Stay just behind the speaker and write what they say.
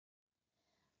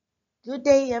Good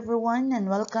day, everyone, and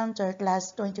welcome to our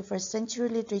class 21st Century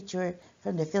Literature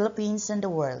from the Philippines and the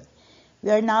World.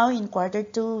 We are now in Quarter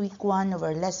 2, Week 1 of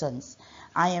our lessons.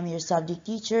 I am your subject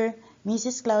teacher,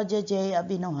 Mrs. Claudia J.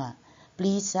 Abenoja.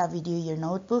 Please have with you your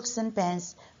notebooks and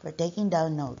pens for taking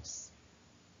down notes.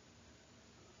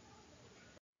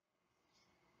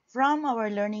 From our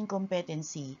learning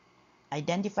competency,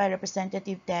 identify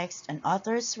representative texts and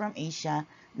authors from Asia,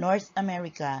 North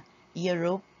America,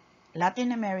 Europe,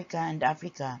 Latin America, and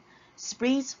Africa,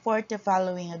 springs forth the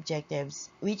following objectives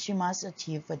which you must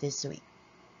achieve for this week.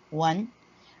 1.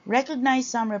 Recognize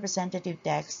some representative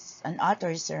texts and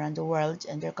authors around the world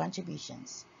and their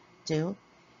contributions. 2.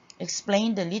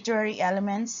 Explain the literary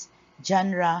elements,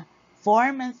 genre,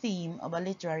 form, and theme of a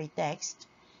literary text,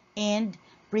 and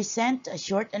present a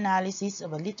short analysis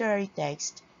of a literary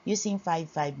text using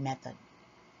 5-5 method.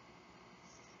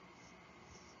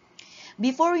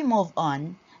 Before we move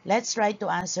on, let's try to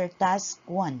answer task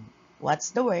 1.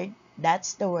 What's the word?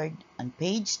 That's the word on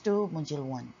page 2, module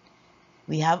 1.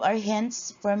 We have our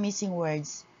hints for missing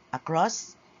words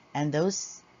across and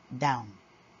those down.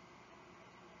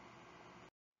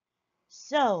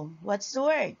 So, what's the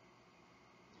word?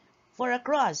 For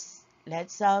across,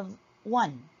 let's have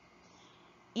 1.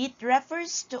 It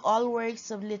refers to all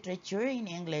works of literature in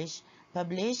English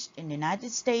published in the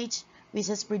United States which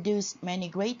has produced many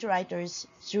great writers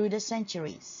through the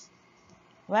centuries.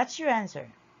 What's your answer?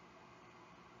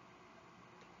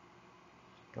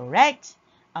 Correct!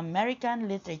 American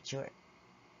literature.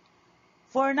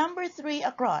 For number 3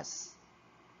 across,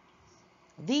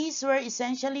 these were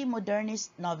essentially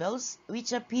modernist novels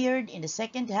which appeared in the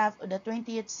second half of the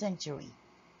 20th century.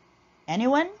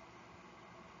 Anyone?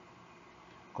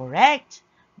 Correct!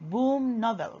 Boom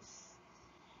novels.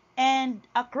 And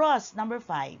across number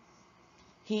 5,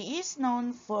 he is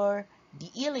known for the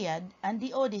Iliad and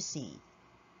the Odyssey.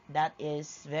 That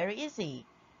is very easy.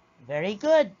 Very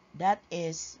good. That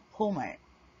is Homer.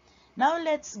 Now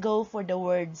let's go for the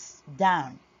words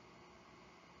down.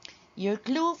 Your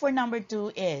clue for number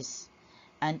 2 is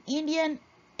an Indian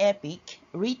epic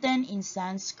written in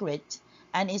Sanskrit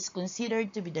and is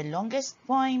considered to be the longest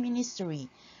poem in history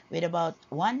with about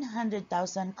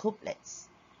 100,000 couplets.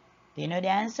 Do you know the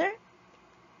answer?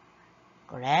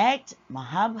 Correct.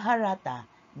 Mahabharata.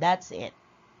 That's it.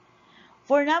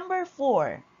 For number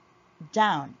 4,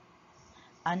 down.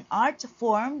 An art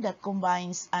form that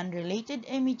combines unrelated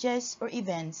images or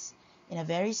events in a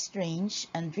very strange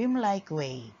and dreamlike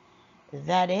way.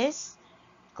 That is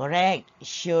correct.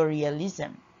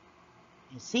 Surrealism.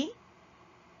 You see?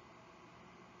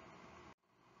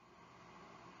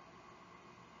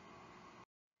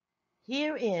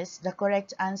 Here is the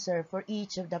correct answer for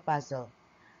each of the puzzle.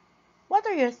 What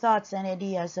are your thoughts and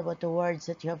ideas about the words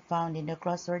that you have found in the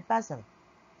crossword puzzle?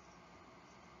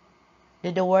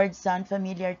 Did the words sound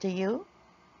familiar to you?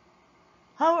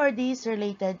 How are these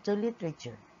related to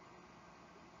literature?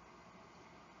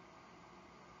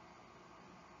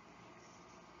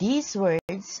 These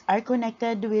words are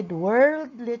connected with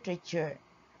world literature,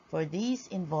 for these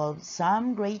involve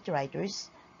some great writers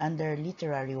and their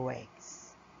literary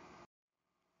works.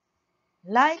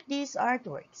 Like these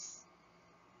artworks,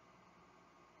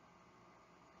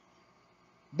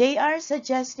 they are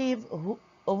suggestive of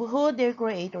who their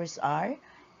creators are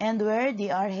and where they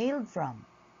are hailed from.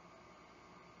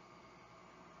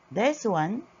 This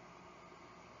one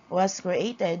was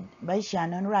created by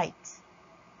Shannon Wright.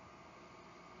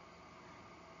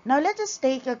 Now let us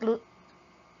take a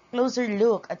closer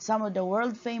look at some of the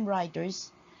world-famed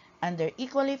writers and their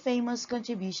equally famous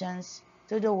contributions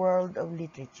to the world of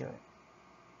literature.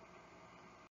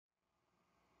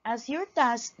 As your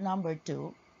task number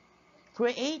 2,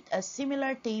 create a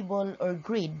similar table or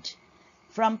grid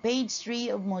from page 3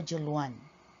 of module 1.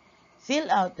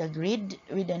 Fill out the grid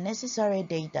with the necessary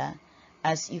data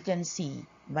as you can see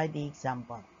by the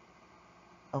example.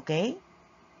 Okay?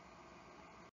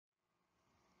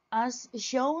 As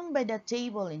shown by the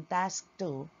table in task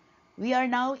 2, we are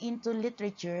now into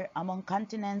literature among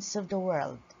continents of the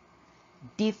world.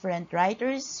 Different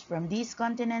writers from these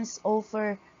continents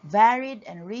offer varied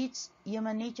and rich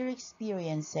human nature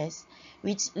experiences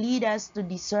which lead us to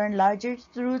discern larger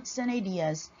truths and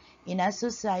ideas in a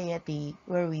society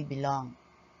where we belong.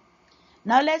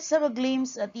 Now let's have a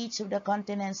glimpse at each of the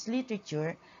continents'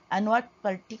 literature and what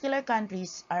particular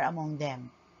countries are among them.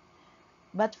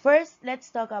 But first, let's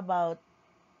talk about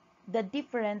the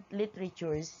different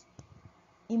literatures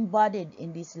embodied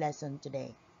in this lesson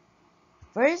today.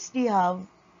 First, we have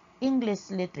English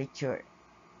literature.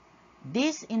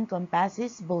 This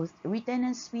encompasses both written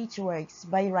and speech works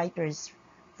by writers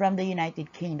from the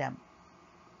United Kingdom.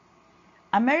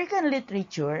 American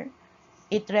literature,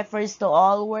 it refers to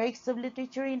all works of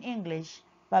literature in English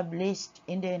published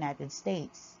in the United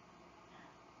States.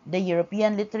 The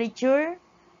European literature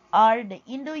are the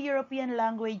Indo-European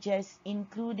languages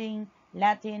including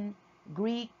Latin,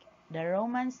 Greek, the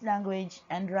Romance language,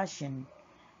 and Russian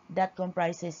that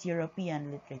comprises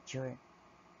European literature.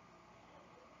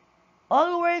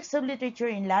 All works of literature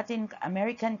in Latin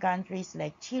American countries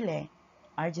like Chile,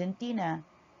 Argentina,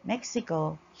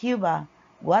 Mexico, Cuba,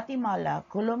 Guatemala,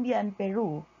 Colombia, and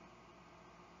Peru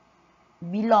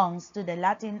belongs to the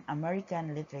Latin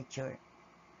American literature.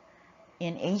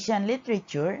 In Asian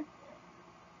literature,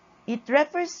 it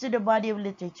refers to the body of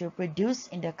literature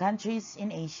produced in the countries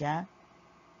in Asia,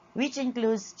 which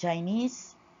includes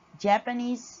Chinese,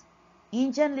 Japanese,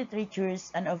 Indian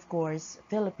literatures, and of course,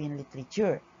 Philippine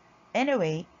literature.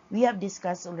 Anyway, we have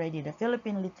discussed already the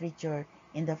Philippine literature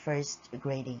in the first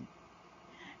grading.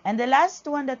 And the last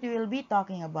one that we will be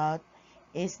talking about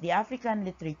is the African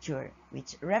literature,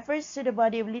 which refers to the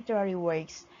body of literary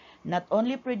works not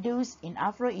only produced in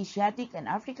Afro-Asiatic and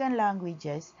African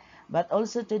languages, but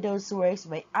also to those works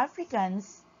by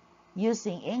Africans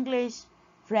using English,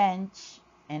 French,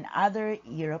 and other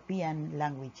European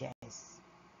languages.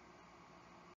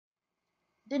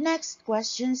 The next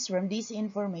questions from this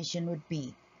information would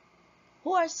be,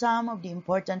 who are some of the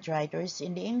important writers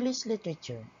in the English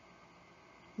literature?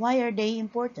 Why are they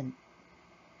important?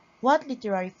 What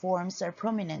literary forms are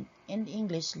prominent in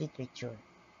English literature?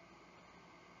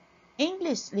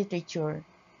 English literature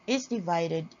is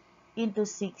divided into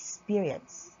 6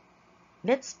 periods.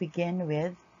 Let's begin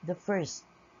with the first,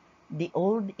 the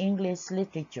Old English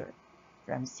literature,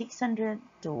 from 600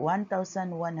 to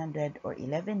 1100 or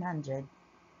 1100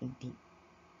 AD.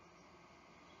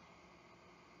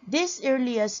 This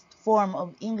earliest form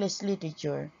of English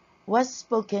literature was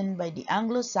spoken by the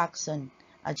Anglo-Saxon,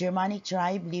 a Germanic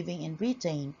tribe living in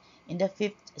Britain in the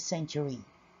 5th century.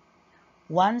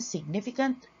 One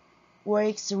significant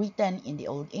work written in the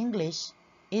Old English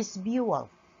is Beowulf,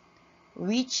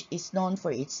 which is known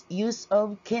for its use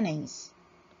of kennings.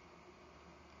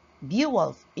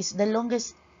 Beowulf is the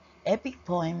longest epic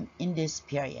poem in this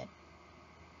period.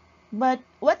 But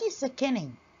what is a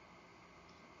kenning?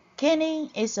 Kenning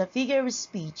is a figure of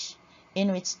speech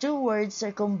in which 2 words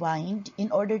are combined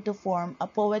in order to form a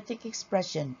poetic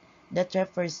expression that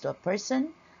refers to a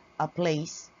person, a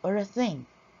place, or a thing.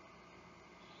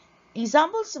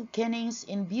 Examples of kennings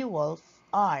in Beowulf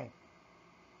are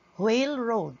Whale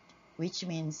Road, which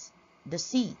means the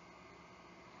sea,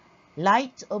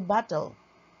 Light of Battle,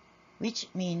 which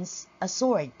means a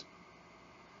sword,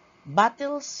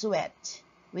 Battle Sweat,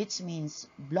 which means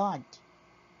blood,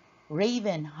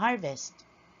 Raven Harvest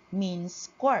means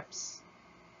corpse,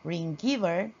 Ring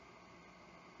Giver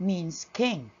means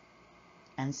king,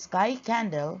 and Sky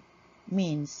Candle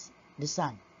means the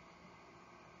sun.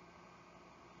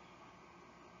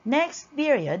 Next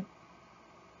period,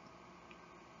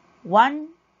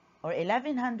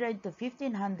 1100 to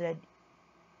 1500,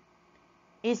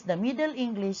 is the Middle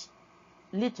English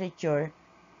literature,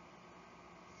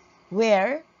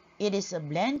 where it is a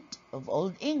blend of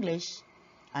Old English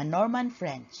and Norman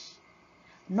French.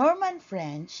 Norman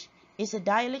French is a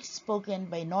dialect spoken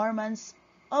by Normans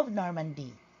of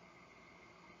Normandy.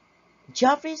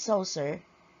 Geoffrey Chaucer,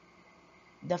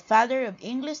 the father of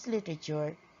English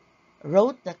literature,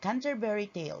 wrote the Canterbury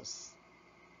Tales,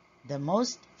 the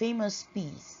most famous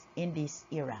piece in this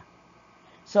era.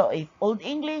 So if Old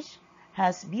English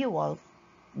has Beowulf,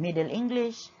 Middle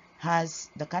English has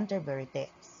the Canterbury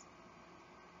Tales.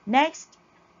 Next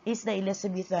is the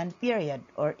Elizabethan period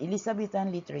or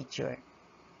Elizabethan literature.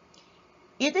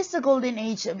 It is the golden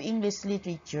age of English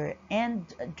literature and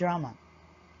drama.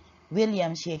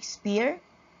 William Shakespeare,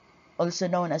 also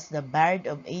known as the Bard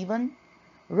of Avon,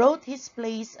 wrote his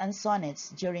plays and sonnets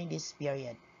during this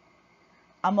period.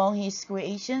 Among his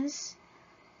creations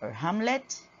are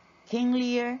Hamlet, King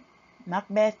Lear,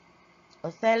 Macbeth,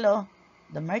 Othello,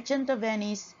 The Merchant of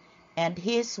Venice, and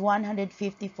his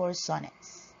 154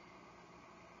 sonnets.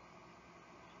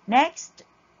 Next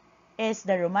is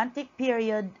the Romantic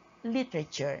period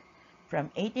literature from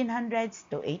 1800s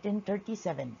to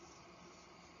 1837.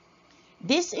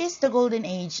 This is the golden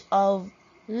age of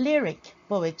lyric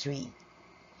poetry.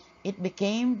 It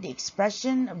became the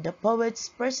expression of the poet's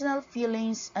personal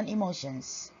feelings and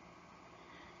emotions.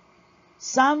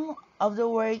 Some of the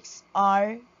works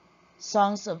are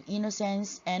Songs of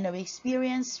Innocence and of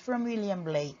Experience from William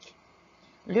Blake,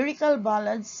 lyrical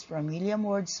ballads from William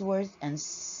Wordsworth and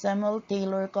Samuel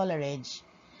Taylor Coleridge,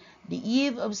 The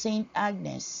Eve of St.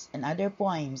 Agnes and other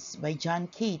poems by John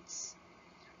Keats,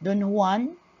 Don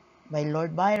Juan by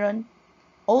Lord Byron,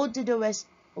 Ode to the West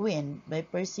Wind by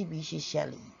Percy Bysshe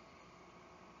Shelley.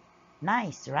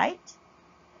 Nice, right?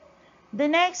 The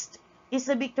next is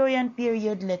the Victorian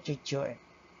period literature.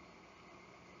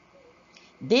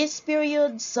 This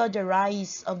period saw the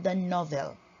rise of the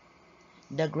novel.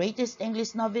 The greatest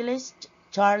English novelist,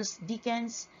 Charles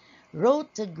Dickens,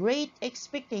 wrote The Great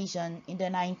Expectation in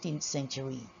the 19th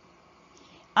century.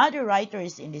 Other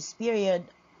writers in this period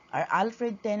are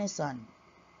Alfred Tennyson,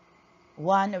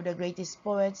 one of the greatest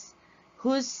poets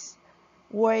whose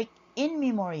work In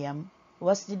Memoriam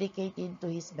was dedicated to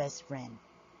his best friend.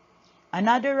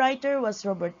 Another writer was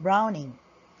Robert Browning,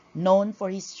 known for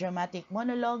his dramatic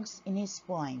monologues in his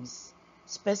poems,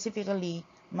 specifically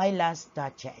My Last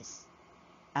Duchess,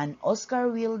 and Oscar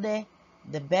Wilde,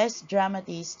 the best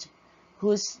dramatist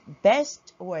whose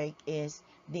best work is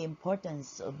The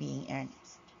Importance of Being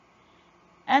Earnest.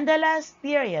 And the last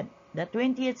period, the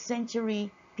 20th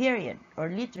century period or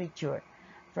literature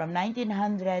from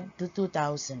 1900 to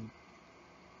 2000.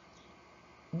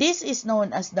 This is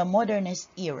known as the Modernist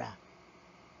era.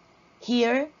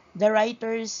 Here, the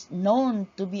writers known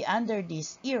to be under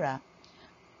this era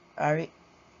are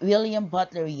William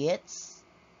Butler Yeats,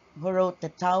 who wrote The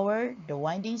Tower, The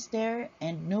Winding Stair,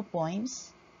 and New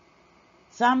Poems;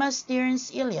 Thomas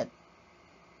Stearns Eliot,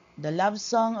 The Love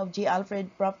Song of J.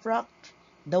 Alfred Prufrock,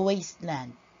 The Waste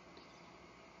Land;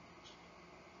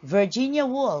 Virginia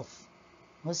Woolf,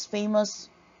 who's famous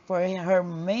for her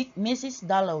Mrs.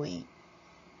 Dalloway;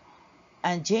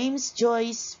 and James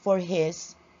Joyce for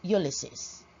his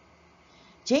Ulysses.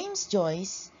 James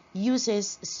Joyce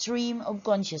uses stream of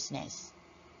consciousness.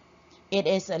 It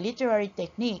is a literary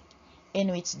technique in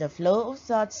which the flow of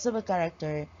thoughts of a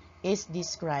character is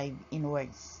described in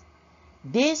words.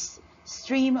 This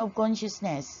stream of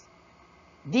consciousness,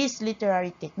 this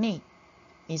literary technique,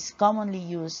 is commonly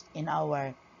used in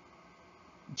our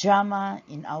drama,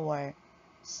 in our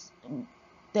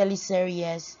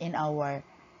teleseries, in our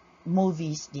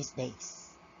movies these days.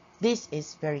 This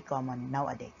is very common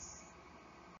nowadays.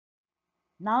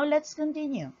 Now let's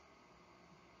continue.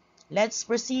 Let's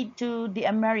proceed to the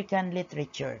American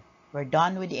literature. We're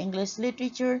done with the English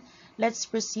literature. Let's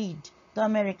proceed to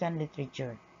American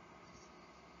literature.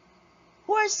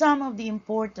 Who are some of the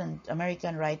important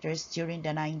American writers during the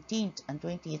 19th and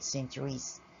 20th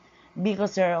centuries?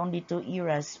 Because there are only two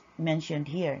eras mentioned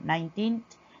here,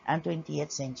 19th and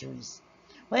 20th centuries.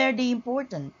 Why are they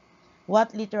important?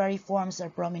 What literary forms are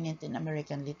prominent in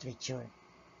American literature?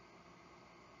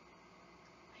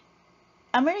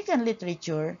 American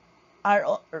literature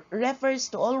refers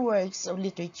to all works of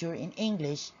literature in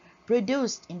English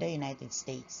produced in the United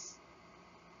States.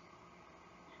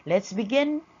 Let's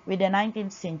begin with the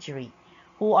 19th century.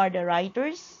 Who are the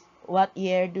writers? What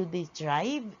year do they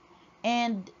thrive?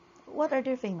 And what are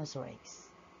their famous works?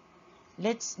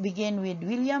 Let's begin with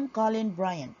William Cullen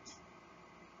Bryant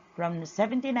from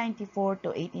 1794 to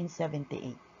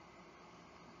 1878.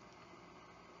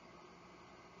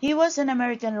 He was an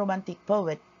American Romantic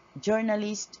poet,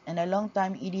 journalist, and a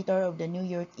longtime editor of the New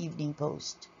York Evening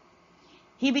Post.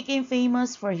 He became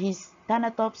famous for his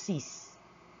Thanatopsis,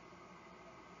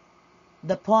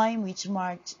 the poem which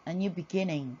marked a new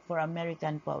beginning for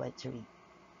American poetry.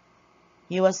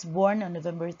 He was born on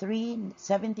November 3,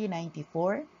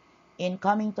 1794, in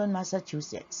Comington,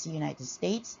 Massachusetts, United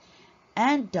States,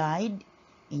 and died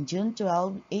in June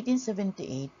 12,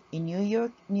 1878, in New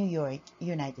York,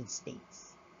 United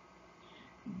States.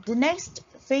 The next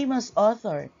famous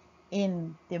author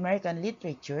in the American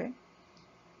literature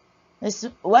is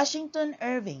Washington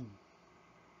Irving,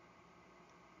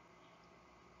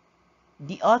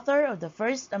 the author of the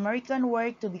first American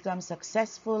work to become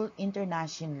successful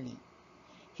internationally.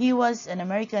 He was an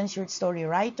American short story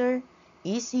writer,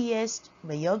 essayist,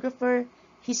 biographer,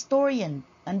 historian,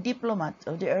 and diplomat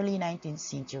of the early 19th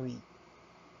century.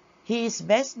 He is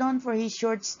best known for his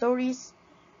short stories,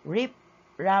 Rip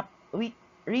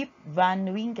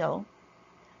Van Winkle,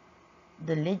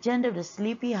 The Legend of the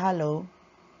Sleepy Hollow,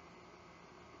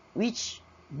 which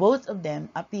both of them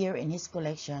appear in his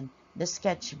collection, The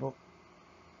Sketchbook.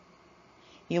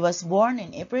 He was born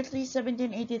in April 3,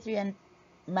 1783 in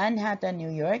Manhattan, New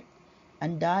York,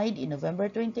 and died in November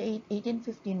 28,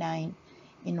 1859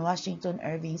 in Washington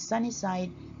Irving's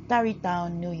Sunnyside,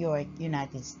 Tarrytown, New York,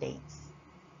 United States.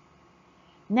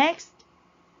 Next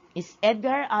is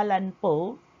Edgar Allan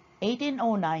Poe,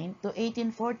 1809 to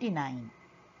 1849.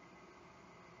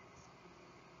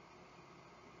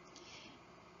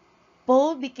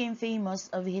 Poe became famous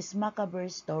of his macabre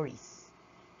stories.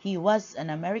 He was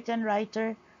an American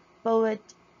writer, poet,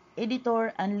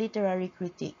 editor, and literary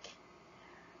critic.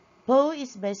 Poe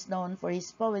is best known for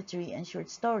his poetry and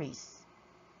short stories.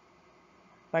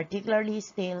 particularly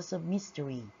his tales of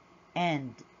mystery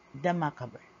and the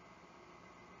macabre.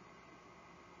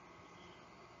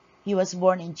 He was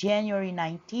born on January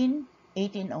 19,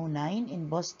 1809 in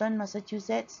Boston,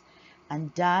 Massachusetts,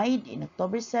 and died on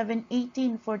October 7,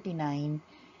 1849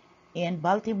 in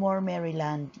Baltimore,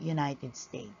 Maryland, United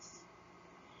States.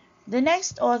 The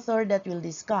next author that we'll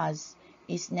discuss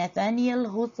is Nathaniel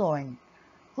Hawthorne,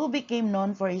 who became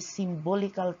known for his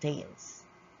symbolical tales.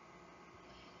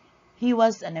 He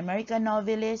was an American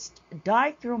novelist,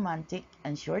 dark romantic,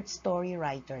 and short story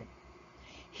writer.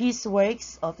 His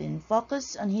works often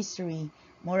focus on history,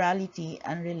 morality,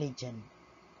 and religion.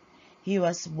 He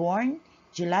was born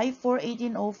July 4,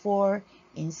 1804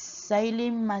 in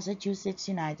Salem, Massachusetts,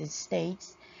 United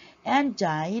States, and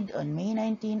died on May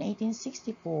 19,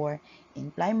 1864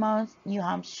 in Plymouth, New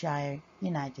Hampshire,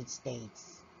 United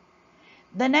States.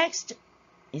 The next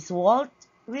is Walt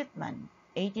Whitman,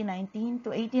 1819 to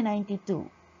 1892.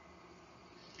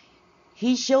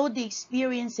 He showed the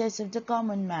experiences of the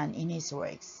common man in his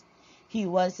works. He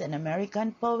was an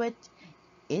American poet,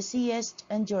 essayist,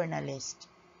 and journalist.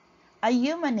 A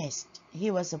humanist, he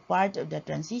was a part of the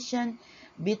transition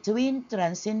between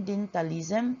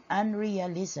transcendentalism and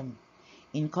realism,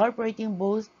 incorporating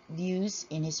both views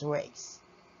in his works.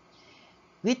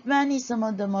 Whitman is one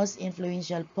of the most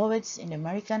influential poets in the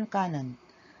American canon.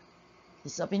 He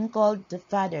is often called the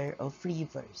father of free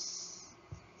verse.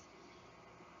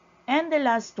 And the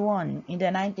last one in the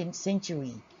 19th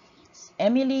century is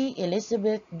Emily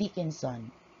Elizabeth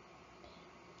Dickinson,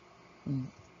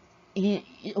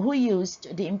 who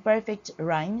used the imperfect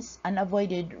rhymes and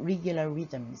avoided regular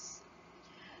rhythms.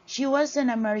 She was an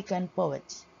American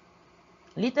poet.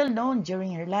 Little known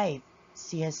during her life,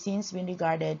 she has since been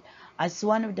regarded as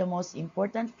one of the most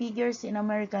important figures in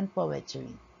American poetry.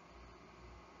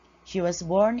 She was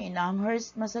born in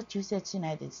Amherst, Massachusetts,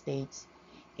 United States,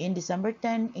 in December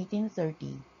 10,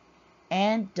 1830,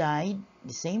 and died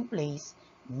the same place,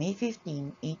 May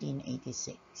 15,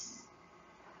 1886.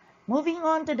 Moving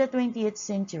on to the 20th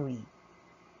century.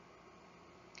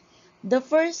 The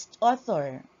first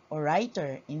author or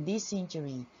writer in this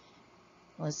century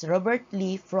was Robert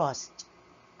Lee Frost,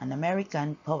 an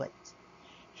American poet.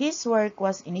 His work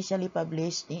was initially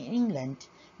published in England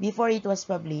before it was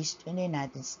published in the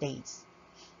United States.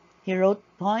 He wrote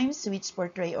poems which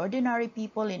portray ordinary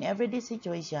people in everyday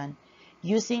situation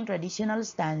using traditional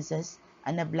stanzas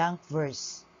and a blank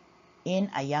verse in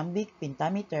iambic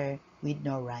pentameter with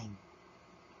no rhyme.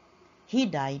 He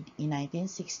died in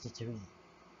 1963.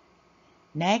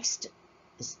 Next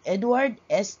is Edward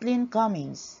Estlin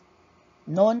Cummings,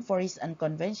 known for his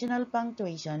unconventional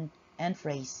punctuation and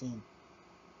phrasing.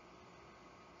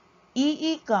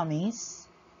 E. E. Cummings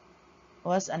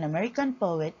was an American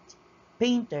poet,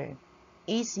 painter,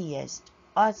 essayist,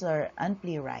 author, and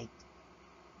playwright.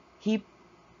 He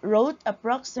wrote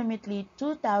approximately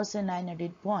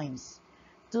 2,900 poems,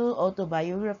 2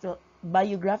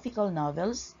 autobiographical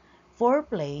novels, 4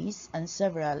 plays, and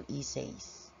several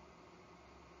essays.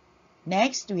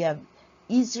 Next, we have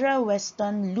Ezra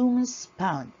Weston Loomis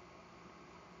Pound,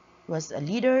 who was a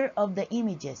leader of the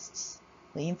Imagists,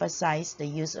 who emphasized the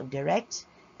use of direct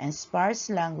and sparse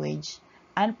language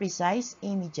and precise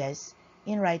images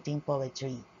in writing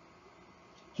poetry.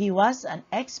 He was an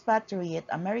expatriate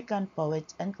American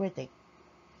poet and critic.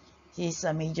 He is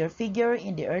a major figure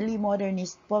in the early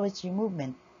modernist poetry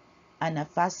movement and a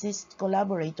fascist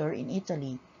collaborator in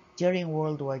Italy during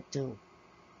World War II.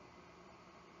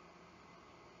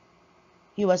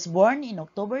 He was born on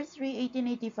October 3,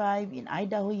 1885 in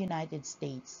Idaho, United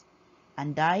States,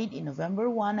 and died on November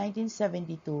 1,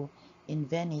 1972 in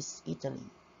Venice, Italy.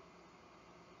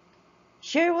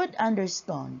 Sherwood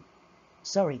Anderson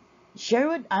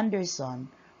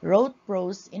wrote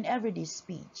prose in everyday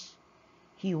speech.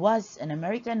 He was an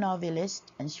American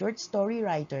novelist and short story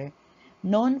writer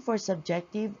known for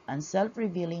subjective and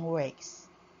self-revealing works.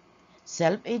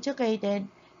 Self-educated,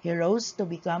 he rose to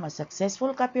become a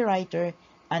successful copywriter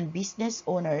and business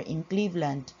owner in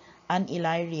Cleveland and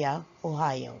Elyria,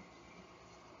 Ohio.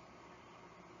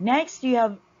 Next, you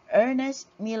have Ernest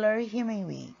Miller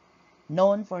Hemingway,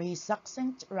 known for his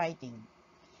succinct writing,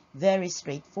 very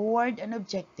straightforward and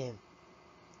objective.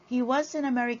 He was an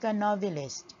American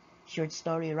novelist, short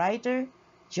story writer,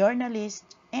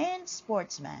 journalist, and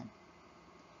sportsman.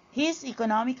 His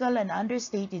economical and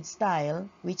understated style,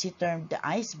 which he termed the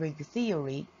iceberg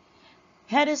theory,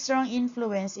 had a strong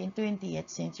influence in 20th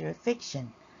century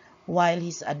fiction, while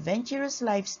his adventurous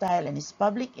lifestyle and his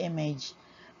public image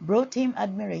brought him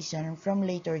admiration from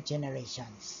later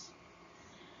generations.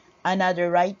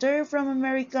 Another writer from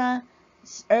America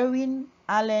is Erwin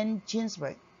Allen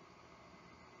Ginsberg.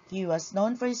 He was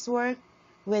known for his work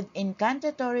with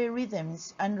incantatory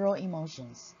rhythms and raw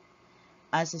emotions.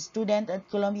 As a student at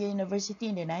Columbia University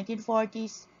in the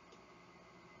 1940s,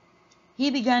 he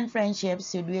began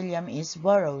friendships with William S.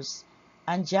 Burroughs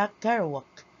and Jack Kerouac,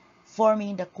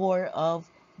 forming the core of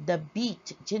the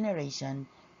Beat generation,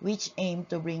 which aimed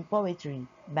to bring poetry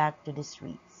back to the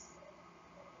streets.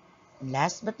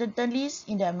 Last but not least,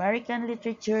 in the American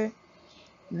literature,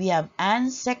 we have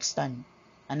Anne Sexton,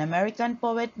 an American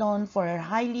poet known for her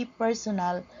highly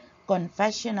personal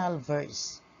confessional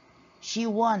verse. She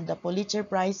won the Pulitzer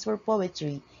Prize for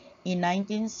Poetry in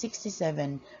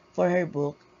 1967 for her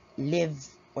book Live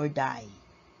or Die.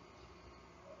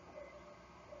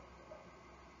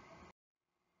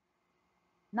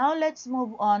 Now let's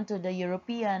move on to the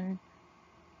European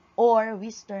or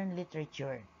Western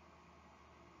literature.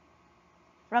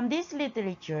 From this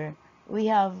literature, we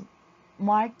have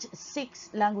marked 6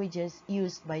 languages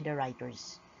used by the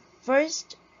writers.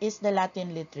 First is the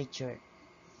Latin literature.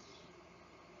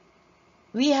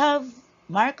 We have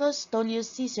Marcus Tullius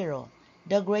Cicero,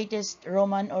 the greatest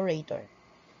Roman orator.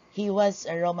 He was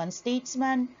a Roman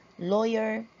statesman,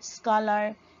 lawyer,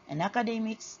 scholar, and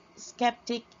academic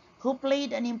skeptic who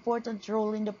played an important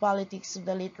role in the politics of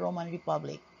the late Roman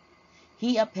Republic.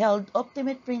 He upheld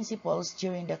optimist principles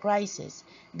during the crisis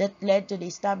that led to the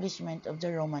establishment of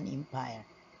the Roman Empire.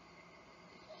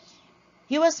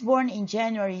 He was born in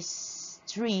January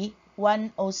 3,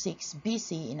 106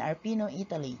 BC in Arpino,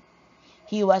 Italy.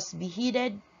 He was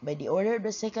beheaded by the order of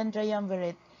the Second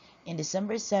Triumvirate in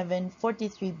December 7,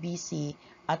 43 BC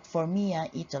at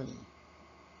Formia, Italy.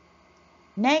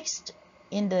 Next,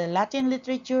 in the Latin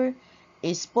literature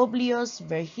is Publius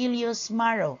Virgilius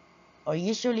Maro, or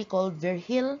usually called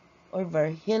Virgil or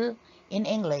Virgil in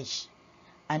English,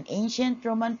 an ancient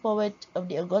Roman poet of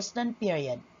the Augustan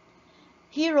period.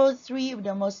 He wrote 3 of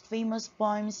the most famous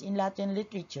poems in Latin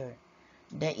literature,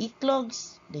 the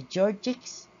Eclogues, the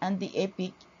Georgics, and the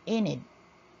epic Aeneid.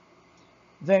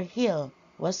 Virgil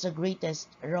was the greatest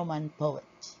Roman poet.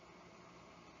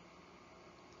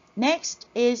 Next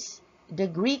is the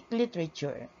Greek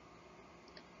literature.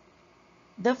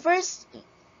 The first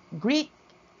Greek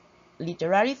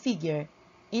literary figure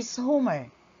is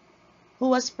Homer, who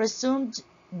was presumed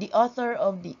the author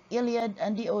of the Iliad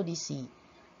and the Odyssey,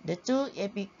 the 2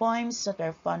 epic poems that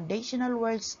are foundational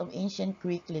works of ancient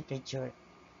Greek literature.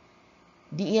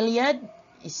 The Iliad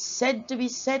is said to be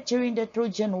set during the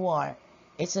Trojan War.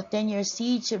 It's a 10-year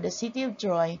siege of the city of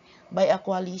Troy by a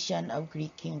coalition of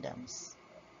Greek kingdoms.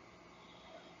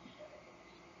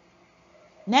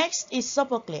 Next is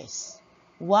Sophocles,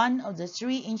 one of the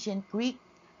 3 ancient Greek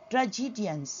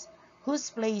tragedians whose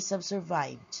plays have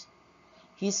survived.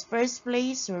 His first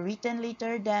plays were written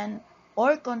later than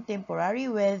or contemporary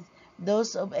with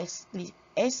those of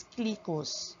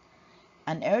Aeschylus,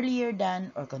 and earlier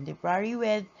than or contemporary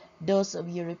with those of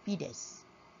Euripides.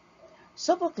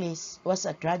 Sophocles was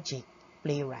a tragic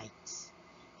playwright.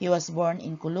 He was born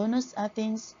in Colonus,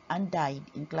 Athens, and died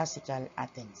in classical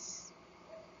Athens.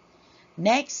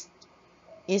 Next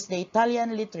is the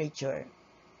Italian literature.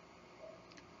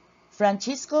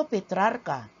 Francisco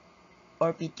Petrarca,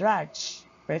 or Petrarch,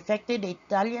 perfected the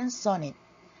Italian sonnet,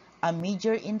 a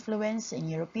major influence in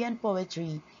European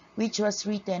poetry which was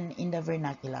written in the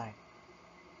vernacular.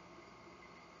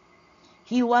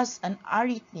 He was an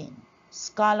Aretine,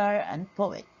 scholar and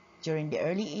poet during the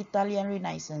early Italian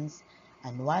Renaissance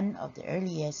and one of the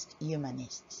earliest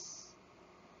humanists.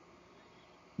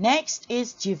 Next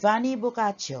is Giovanni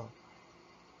Boccaccio.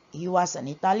 He was an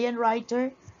Italian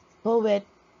writer, poet,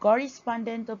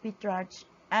 correspondent of Petrarch,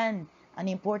 and an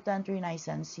important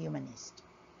Renaissance humanist.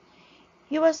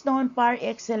 He was known par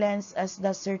excellence as the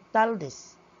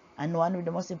Certaldes, and one of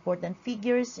the most important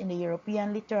figures in the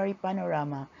European literary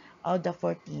panorama of the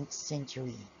 14th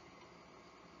century.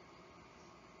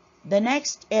 The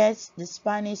next is the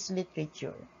Spanish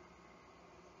literature.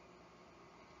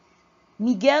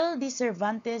 Miguel de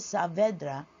Cervantes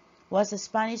Saavedra was a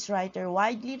Spanish writer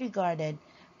widely regarded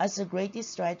as the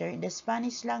greatest writer in the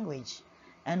Spanish language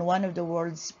and one of the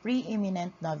world's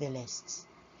preeminent novelists.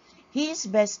 He is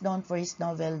best known for his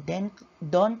novel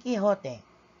Don Quixote,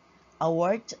 a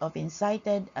work often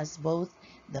cited as both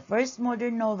the first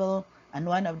modern novel and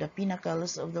one of the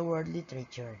pinnacles of the world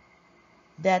literature.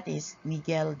 That is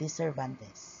Miguel de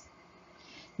Cervantes.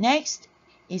 Next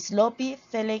is Lope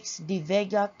Felix de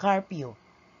Vega Carpio,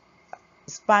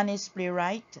 Spanish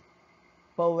playwright,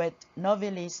 poet,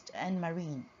 novelist, and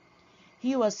marine.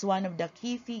 He was one of the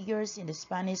key figures in the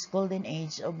Spanish Golden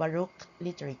Age of Baroque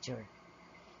literature.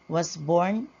 Was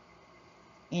born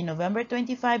in November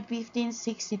 25,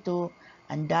 1562,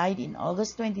 and died in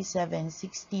August 27,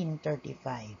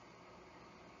 1635.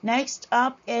 Next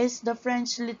up is the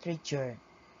French literature.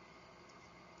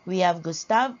 We have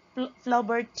Gustave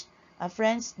Flaubert, a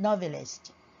French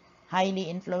novelist. Highly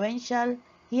influential,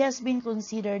 he has been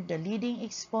considered the leading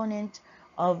exponent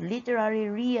of literary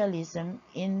realism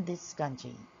in this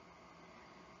country.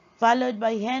 Followed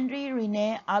by Henry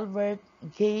René Albert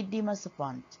Guy de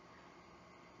Massapont.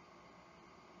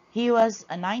 He was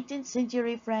a 19th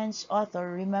century French author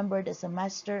remembered as a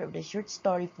master of the short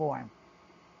story form,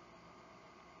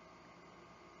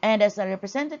 and as a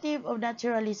representative of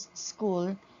naturalist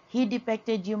school, he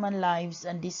depicted human lives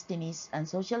and destinies and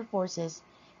social forces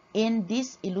in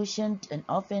disillusioned and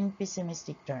often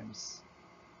pessimistic terms.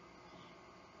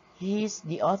 He is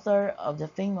the author of the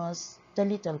famous The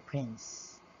Little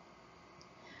Prince.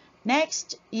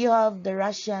 Next, you have the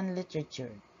Russian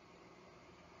literature.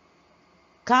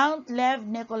 Count Lev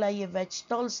Nikolaevich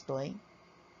Tolstoy,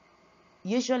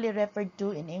 usually referred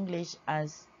to in English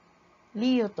as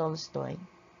Leo Tolstoy,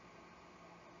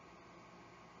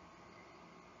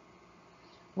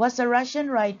 was a Russian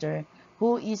writer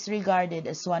who is regarded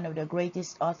as one of the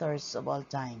greatest authors of all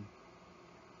time.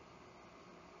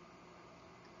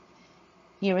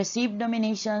 He received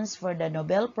nominations for the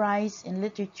Nobel Prize in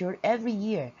Literature every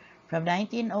year from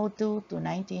 1902 to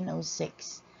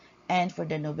 1906, and for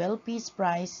the Nobel Peace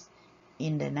Prize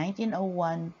in the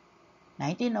 1901,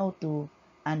 1902,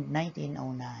 and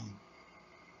 1909.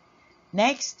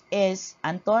 Next is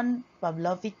Anton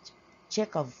Pavlovich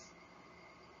Chekhov,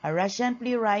 a Russian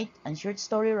playwright and short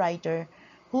story writer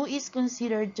who is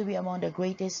considered to be among the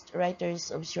greatest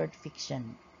writers of short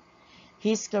fiction.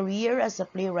 His career as a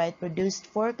playwright produced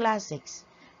 4 classics,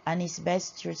 and his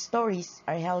best short stories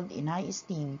are held in high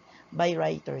esteem by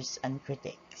writers and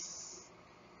critics.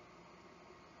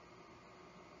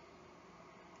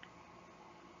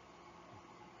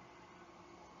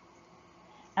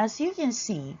 As you can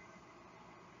see,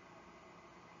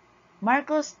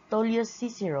 Marcus Tullius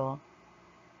Cicero,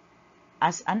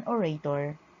 as an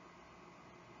orator,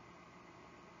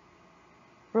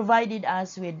 provided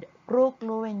us with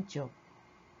Procluentio,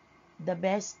 the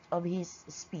best of his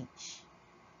speech.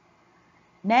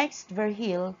 Next,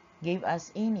 Virgil gave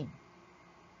us Aeneid,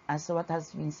 as what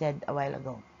has been said a while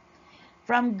ago.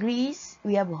 From Greece,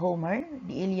 we have Homer,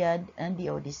 the Iliad and the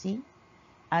Odyssey,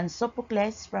 and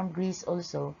Sophocles from Greece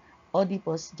also,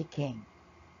 Oedipus the King.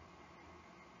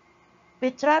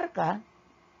 Petrarca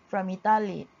from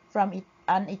Italy,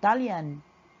 an Italian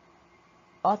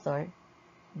author,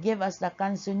 gave us the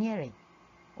Canzoniere,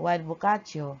 while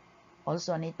Boccaccio,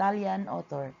 also an Italian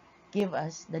author, gave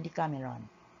us the Decameron.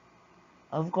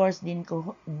 Of course,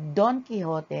 Don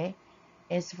Quixote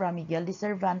is from Miguel de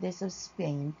Cervantes of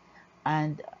Spain,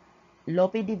 and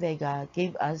Lope de Vega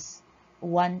gave us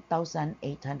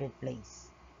 1,800 plays.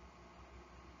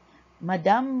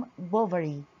 Madame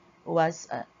Bovary was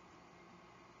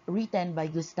written by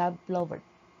Gustave Flaubert,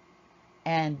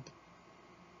 and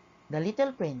The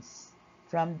Little Prince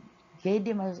from Guy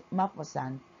de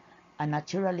Maupassant, a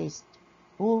naturalist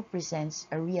who presents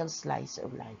a real slice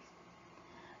of life.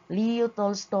 Leo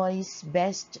Tolstoy's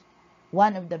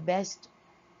one of the best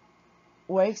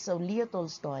works of Leo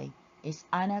Tolstoy is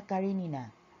Anna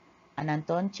Karenina, and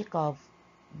Anton Chekhov,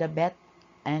 The Death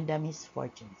and the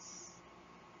Misfortunes.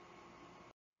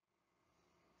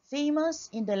 Famous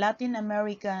in the Latin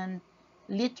American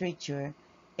literature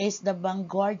is the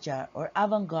vanguardia or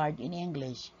avant-garde in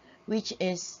English, which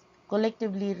is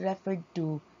collectively referred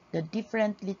to the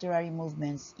different literary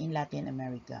movements in Latin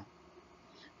America.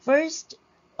 First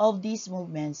of these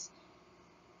movements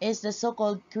is the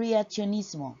so-called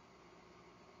Creacionismo,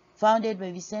 founded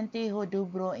by Vicente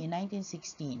Hodubro in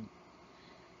 1916.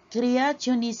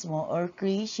 Creacionismo or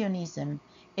creationism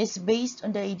is based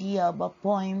on the idea of a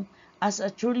poem as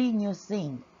a truly new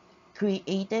thing,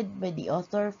 created by the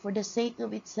author for the sake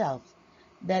of itself,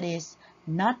 that is,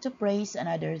 not to praise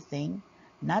another thing,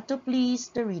 not to please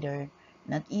the reader,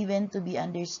 not even to be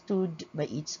understood by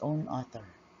its own author.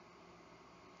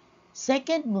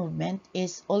 Second movement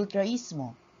is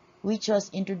Ultraísmo, which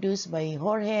was introduced by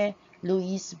Jorge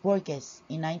Luis Borges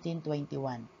in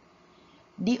 1921.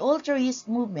 The Ultraist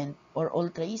movement, or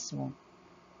Ultraísmo,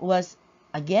 was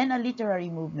again a literary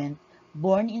movement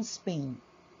born in Spain,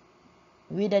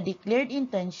 with a declared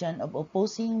intention of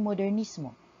opposing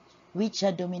Modernismo, which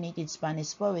had dominated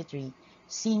Spanish poetry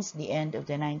since the end of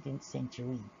the 19th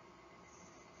century.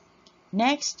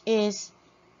 Next is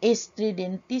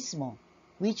Estridentismo,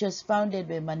 which was founded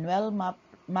by Manuel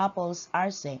Maples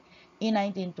Arce in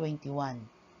 1921.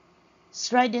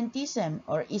 Stridentism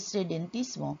or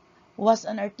Estridentismo was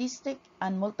an artistic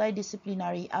and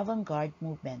multidisciplinary avant-garde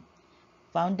movement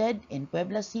founded in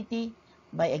Puebla City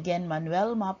by again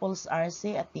Manuel Maples Arce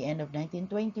at the end of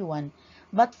 1921,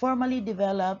 but formally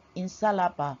developed in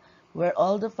Salapa, where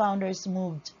all the founders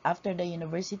moved after the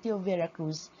University of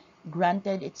Veracruz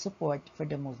granted its support for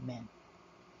the movement.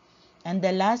 And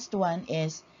the last one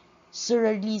is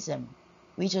Surrealism,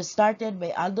 which was started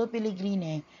by Aldo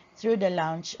Pellegrini through the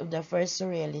launch of the first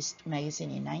Surrealist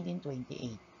magazine in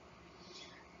 1928.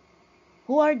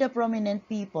 Who are the prominent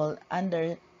people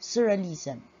under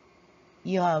Surrealism?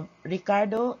 You have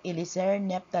Ricardo Eliezer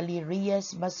Neptali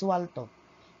Reyes Basualto,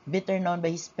 better known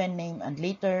by his pen name and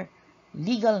later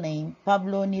legal name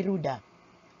Pablo Neruda,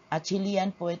 a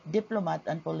Chilean poet, diplomat,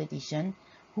 and politician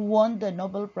who won the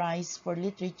Nobel Prize for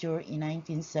Literature in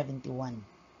 1971.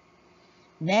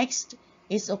 Next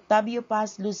is Octavio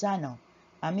Paz Lozano,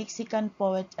 a Mexican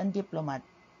poet and diplomat.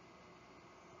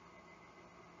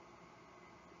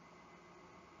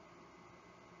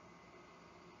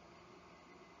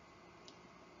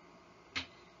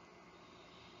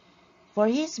 For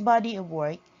his body of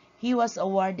work, he was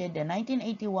awarded the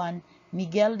 1981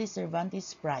 Miguel de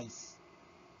Cervantes Prize.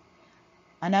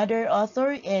 Another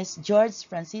author is George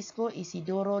Francisco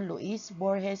Isidoro Luis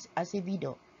Borges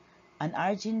Acevedo, an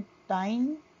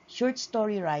Argentine short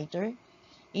story writer,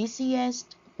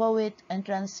 essayist, poet, and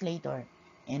translator,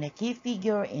 and a key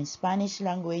figure in Spanish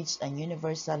language and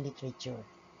universal literature.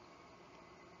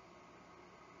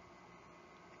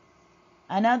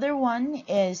 Another one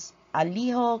is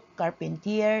Alejo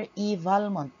Carpentier y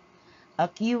Valmont, a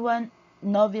Cuban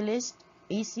novelist,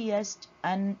 essayist,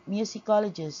 and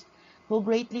musicologist who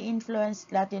greatly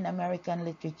influenced Latin American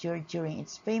literature during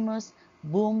its famous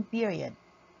boom period.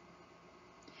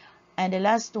 And the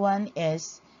last one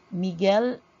is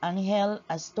Miguel Angel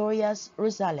Astorias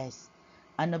Rosales,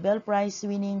 a Nobel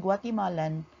Prize-winning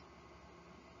Guatemalan,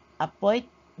 a poet,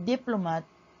 diplomat,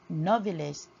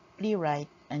 novelist, playwright,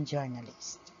 and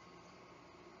journalist.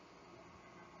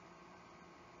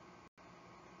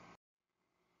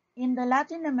 In the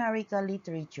Latin America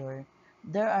literature,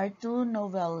 there are two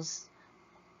novels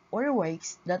or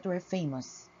works that were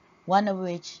famous, one of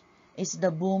which is the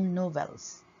boom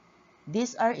novels.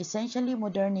 These are essentially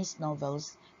modernist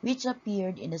novels which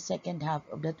appeared in the second half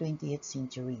of the 20th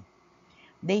century.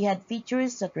 They had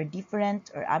features that were different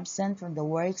or absent from the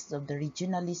works of the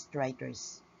regionalist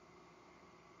writers.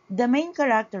 The main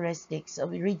characteristics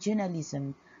of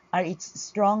regionalism are its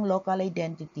strong local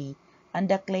identity and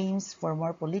the claims for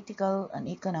more political and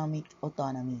economic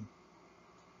autonomy.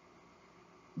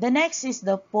 The next is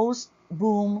the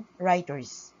post-boom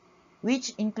writers,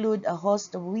 which include a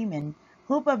host of women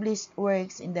who published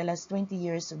works in the last 20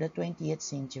 years of the 20th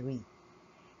century.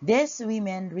 These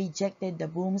women rejected the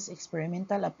boom's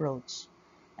experimental approach,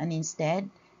 and instead,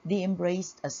 they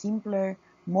embraced a simpler,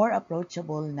 more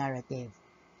approachable narrative.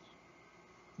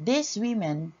 These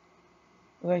women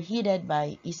were headed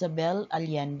by Isabel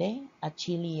Allende, a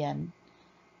Chilean,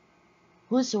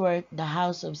 whose work The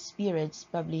House of Spirits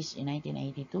published in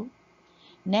 1982.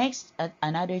 Next,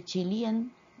 another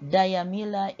Chilean,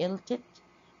 Dayamila Iltit,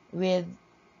 with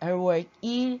her work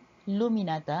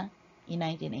Illuminata in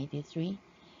 1983,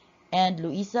 and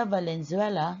Luisa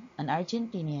Valenzuela, an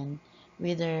Argentinian,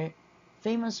 with her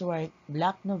famous work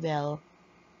Black Novel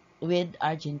with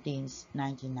Argentines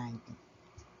 1990.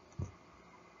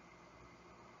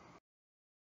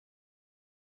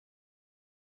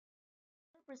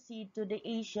 Proceed to the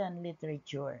Asian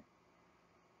literature.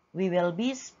 We will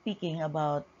be speaking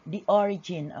about the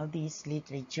origin of this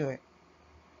literature.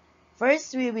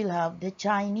 First, we will have the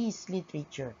Chinese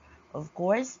literature. Of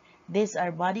course, these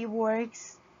are body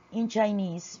works in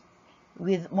Chinese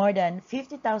with more than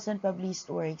 50,000 published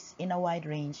works in a wide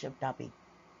range of topics.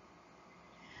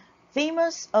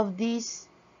 Famous of this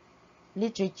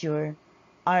literature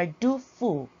are Du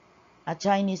Fu, a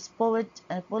Chinese poet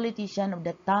and politician of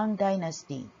the Tang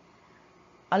Dynasty.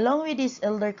 Along with his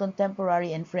elder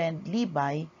contemporary and friend Li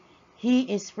Bai, he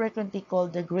is frequently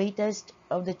called the greatest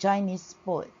of the Chinese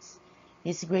poets.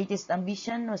 His greatest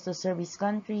ambition was to serve his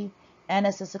country and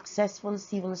as a successful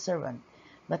civil servant,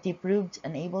 but he proved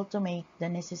unable to make the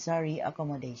necessary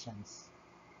accommodations.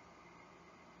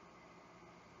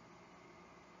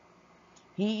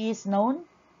 He is known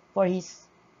for his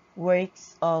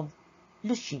works of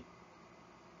Lu Xi.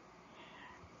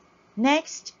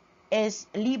 Next is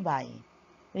Li Bai,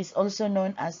 who is also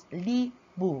known as Li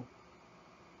Bu,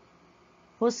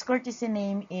 whose courtesy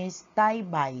name is Tai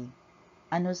Bai,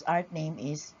 and whose art name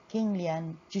is King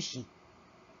Lian Jushi.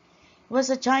 He was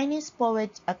a Chinese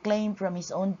poet acclaimed from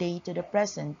his own day to the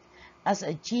present as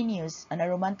a genius and a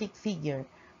romantic figure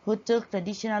who took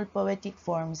traditional poetic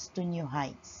forms to new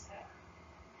heights.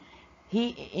 He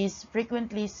is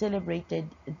frequently celebrated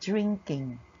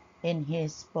drinking in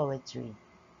his poetry.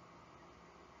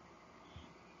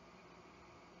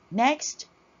 Next,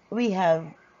 we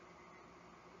have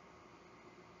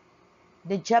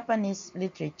the Japanese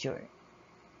literature.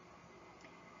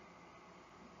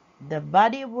 The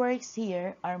body of works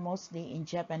here are mostly in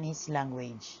Japanese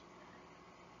language.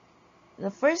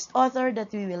 The first author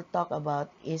that we will talk about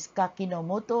is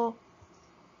Kakinomoto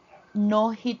no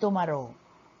Hitomaro.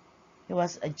 He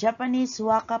was a Japanese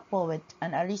waka poet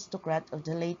and aristocrat of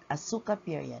the late Asuka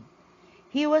period.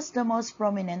 He was the most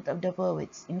prominent of the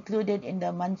poets included in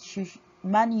the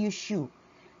Manyushu,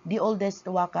 the oldest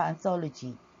waka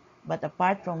anthology. But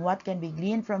apart from what can be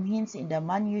gleaned from hints in the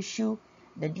Manyushu,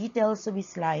 the details of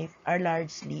his life are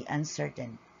largely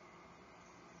uncertain.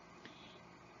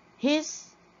 He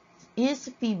is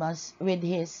famous with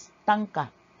his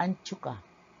tanka and chuka.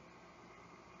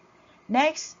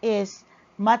 Next is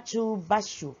Machu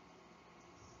Bashu.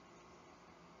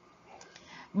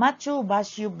 Machu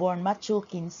Bashu, born Machu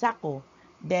Kinsaku,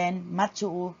 then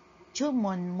Machu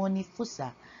Chumon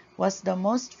Monifusa, was the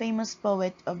most famous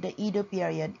poet of the Edo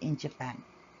period in Japan.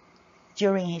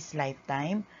 During his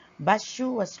lifetime,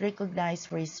 Bashu was recognized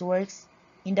for his works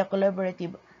in the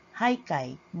collaborative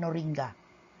Haikai no Ringa.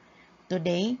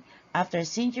 Today, after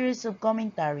centuries of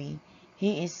commentary,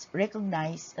 he is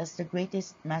recognized as the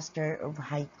greatest master of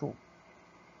haiku.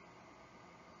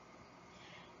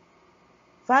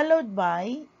 Followed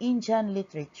by Indian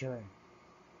literature.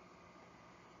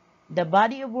 The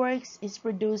body of works is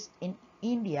produced in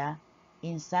India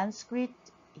in Sanskrit,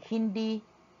 Hindi,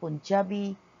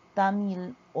 Punjabi,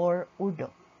 Tamil, or Urdu.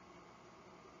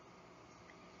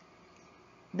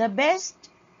 The best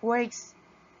works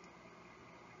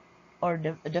or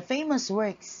the famous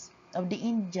works of the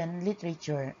Indian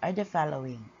literature are the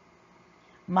following.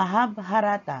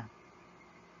 Mahabharata,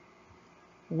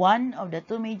 one of the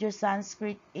two major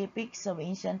Sanskrit epics of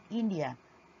ancient India,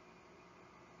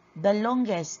 the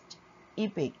longest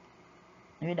epic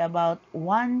with about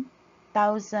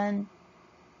 100,000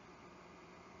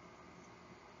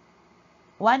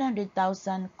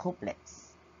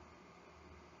 couplets.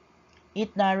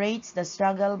 It narrates the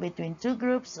struggle between two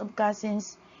groups of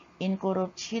cousins in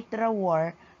Kurukshetra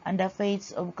war and the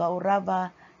fates of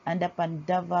Kaurava and the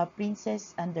Pandava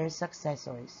princess and their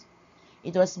successors.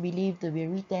 It was believed to be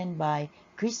written by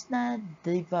Krishna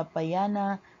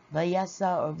Dvapayana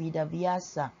Vyasa or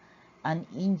Vedavyasa, an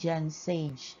Indian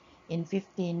sage, in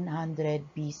 1500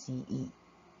 BCE.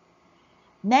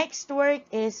 Next work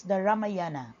is the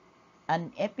Ramayana,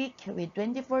 an epic with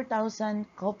 24,000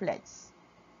 couplets,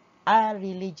 a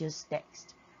religious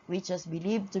text, which was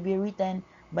believed to be written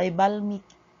by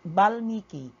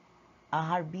Valmiki, a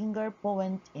harbinger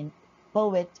poet in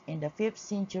the 5th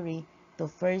century to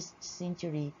 1st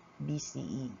century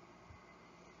BCE.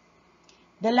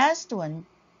 The last one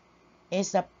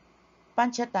is the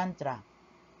Panchatantra,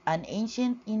 an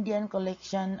ancient Indian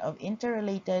collection of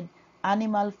interrelated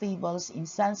animal fables in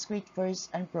Sanskrit verse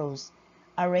and prose,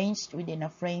 arranged within a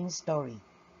framed story.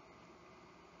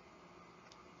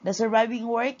 The surviving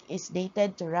work is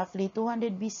dated to roughly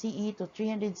 200 BCE to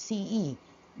 300 CE,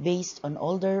 based on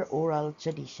older oral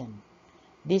tradition.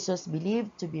 This was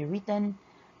believed to be written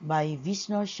by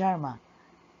Vishnu Sharma,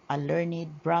 a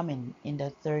learned Brahmin in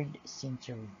the 3rd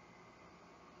century.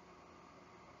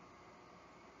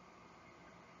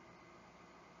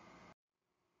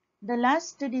 The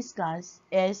last to discuss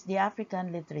is the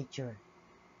African literature.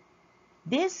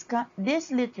 This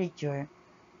literature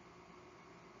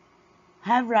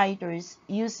have writers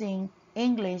using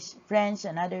English, French,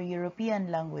 and other European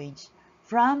language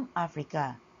from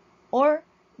Africa, or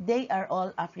they are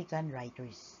all African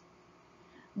writers.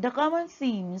 The common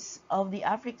themes of the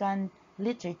African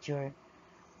literature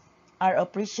are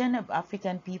oppression of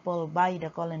African people by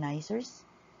the colonizers,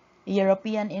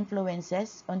 European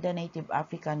influences on the native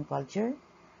African culture,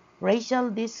 racial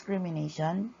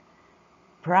discrimination,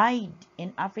 pride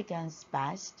in Africans'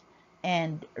 past,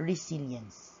 and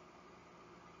resilience.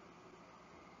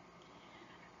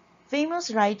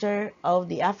 Famous writers of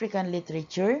the African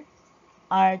literature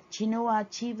are Chinua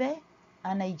Achebe,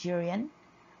 a Nigerian,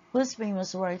 whose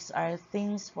famous works are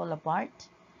Things Fall Apart,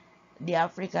 The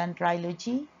African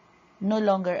Trilogy, No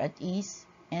Longer at Ease,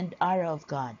 and Arrow of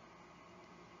God.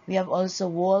 We have also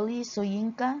Wole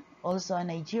Soyinka, also a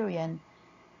Nigerian,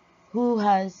 who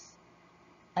has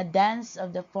a Dance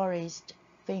of the Forest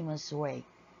famous work.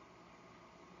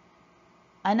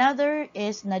 Another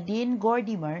is Nadine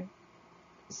Gordimer,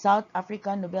 South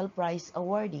African Nobel Prize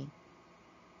awardee,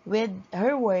 with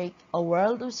her work A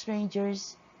World of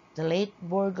Strangers the late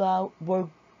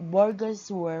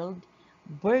Borga's World,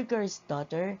 Burger's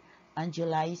Daughter, and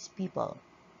July's People.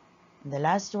 And the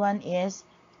last one is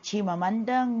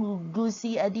Chimamanda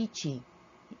Ngozi Adichie,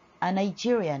 a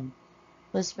Nigerian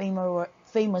whose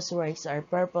famous works are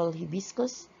Purple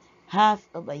Hibiscus, Half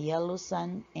of a Yellow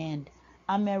Sun, and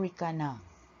Americana.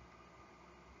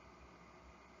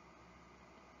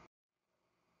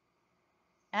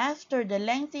 After the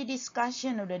lengthy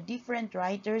discussion of the different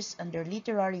writers and their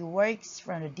literary works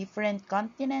from the different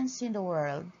continents in the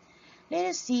world, let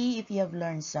us see if you have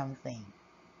learned something.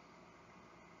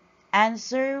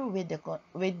 Answer with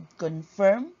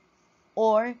confirm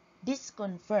or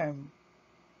disconfirm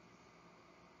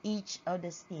each of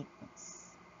the statements.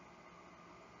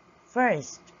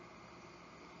 First,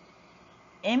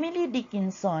 Emily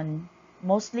Dickinson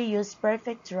mostly used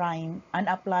perfect rhyme and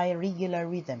apply regular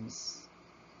rhythms.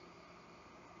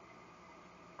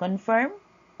 Confirm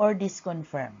or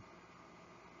disconfirm?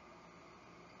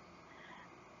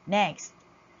 Next,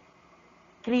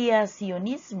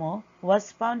 Creacionismo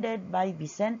was founded by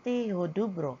Vicente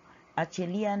Hodubro, a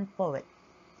Chilean poet.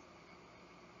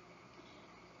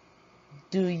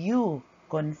 Do you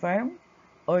confirm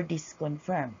or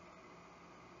disconfirm?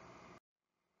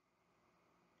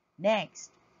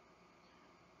 Next,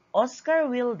 Oscar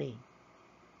Wilde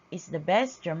is the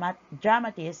best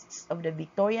dramatist of the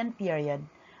Victorian period,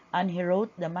 and he wrote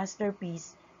the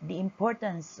masterpiece The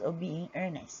Importance of Being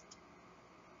Earnest.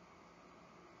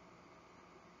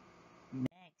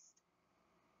 Next,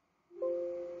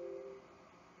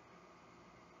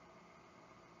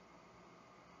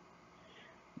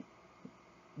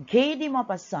 Guy de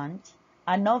Maupassant,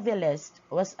 a novelist,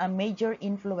 was a major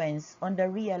influence on the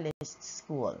realist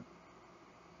school.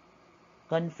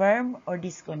 Confirm or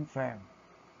disconfirm?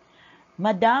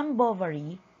 Madame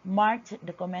Bovary marked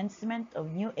the commencement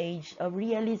of new age of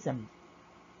realism.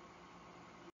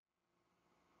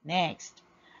 Next,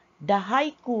 the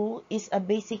haiku is a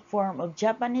basic form of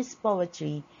Japanese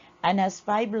poetry and has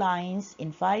 5 lines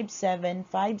in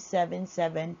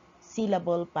 5-7-5-7-7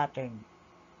 syllable pattern.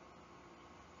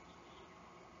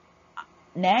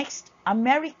 Next,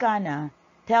 Americana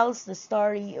tells the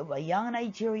story of a young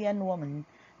Nigerian woman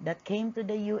that came to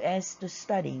the US to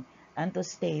study and to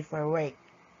stay for work.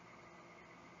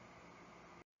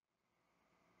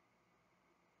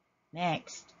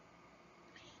 Next,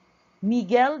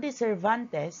 Miguel de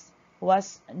Cervantes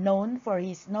was known for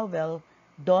his novel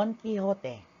Don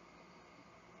Quixote.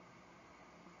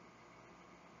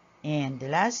 And the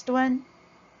last one,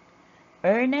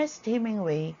 Ernest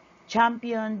Hemingway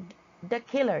championed The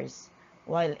Killers,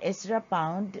 while Ezra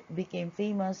Pound became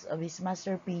famous of his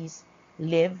masterpiece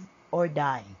Live or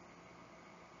Die.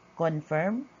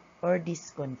 Confirm or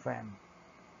disconfirm?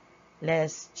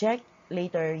 Let's check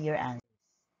later your answers.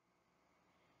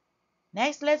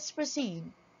 Next, let's proceed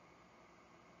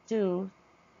to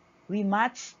We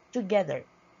Match Together.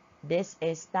 This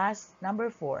is task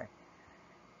number 4.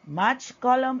 Match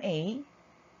column A,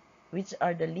 which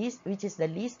is the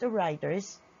list of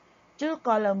writers, to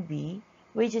column B,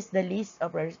 which is the list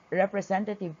of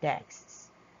representative texts.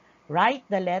 Write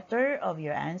the letter of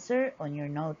your answer on your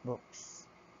notebooks.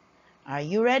 Are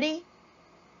you ready?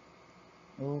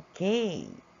 Okay.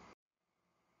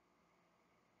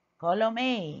 Column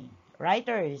A,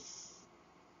 writers: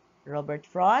 Robert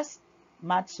Frost,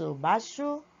 Matsu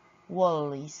Basho,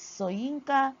 Wole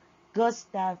Soyinka,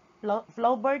 Gustav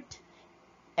Flaubert,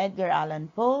 Edgar Allan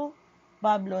Poe,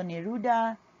 Pablo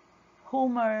Neruda,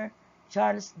 Homer,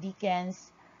 Charles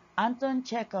Dickens, Anton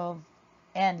Chekhov,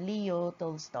 and Leo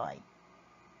Tolstoy.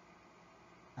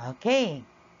 Okay,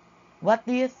 what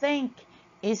do you think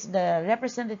is the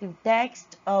representative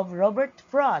text of Robert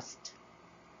Frost?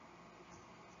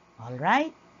 All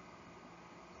right,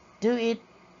 do it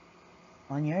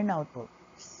on your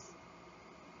notebooks.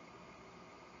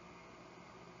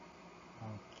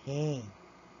 Okay.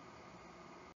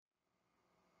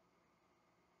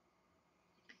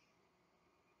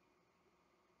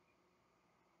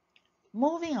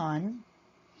 Moving on,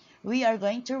 we are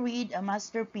going to read a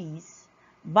masterpiece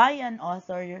by an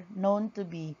author known to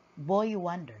be Boy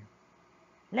Wonder.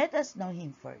 Let us know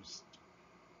him first.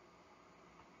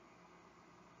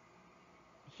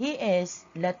 He is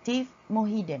Latif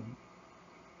Muhyiddin.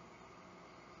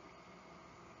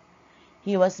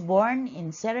 He was born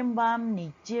in Seremban,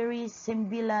 Negeri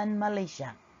Sembilan,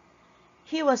 Malaysia.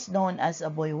 He was known as a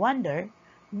boy wonder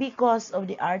because of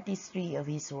the artistry of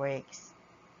his works.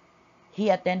 He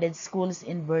attended schools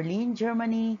in Berlin,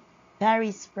 Germany,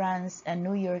 Paris, France, and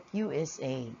New York,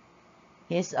 USA.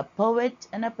 He is a poet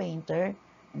and a painter,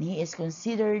 and he is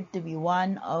considered to be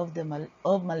one of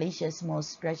Malaysia's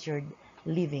most treasured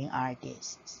living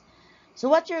artists. So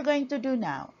what you're going to do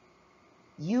now,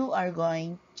 you are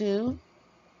going to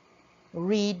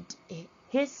read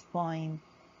his poem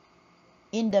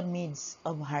in the midst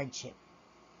of hardship.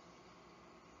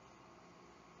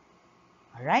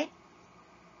 All right?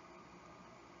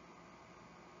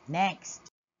 Next.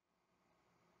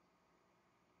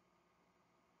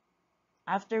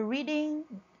 After reading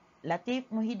Latif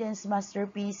Muhidin's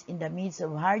masterpiece in the midst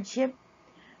of hardship,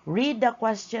 read the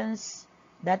questions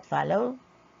that follow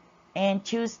and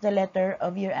choose the letter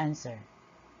of your answer.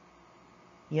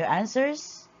 Your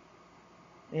answers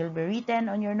will be written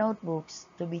on your notebooks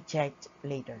to be checked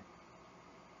later.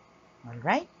 All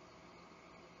right?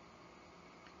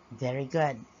 Very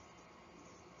good.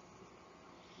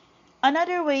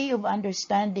 Another way of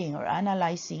understanding or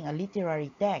analyzing a literary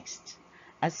text,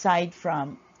 aside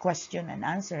from question and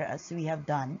answer as we have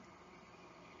done,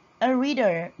 a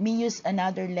reader may use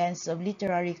another lens of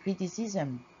literary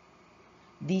criticism.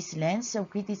 This lens of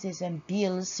criticism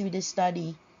deals with the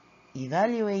study,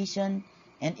 evaluation,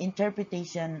 and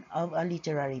interpretation of a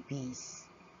literary piece.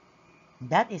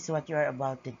 That is what you are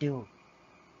about to do.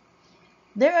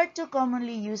 There are two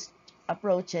commonly used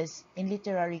approaches in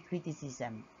literary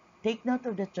criticism. Take note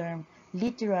of the term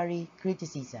literary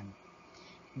criticism.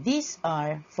 These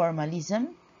are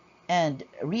formalism and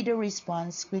reader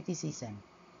response criticism.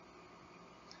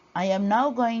 I am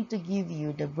now going to give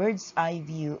you the bird's eye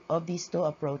view of these two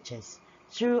approaches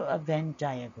through a Venn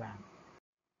diagram.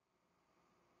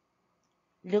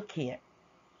 Look here.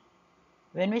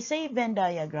 When we say Venn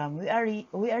diagram,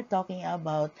 we are talking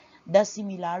about the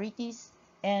similarities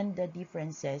and the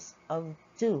differences of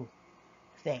two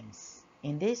things.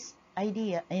 In this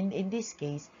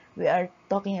case, we are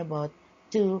talking about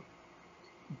the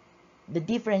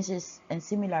differences and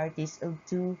similarities of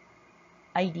two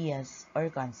ideas or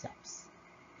concepts.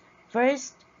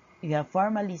 First, you have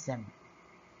formalism.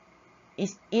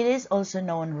 It is also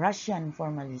known Russian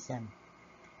formalism.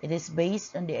 It is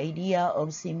based on the idea of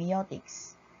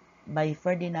semiotics by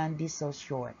Ferdinand de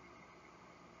Saussure.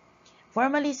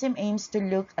 Formalism aims to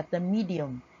look at the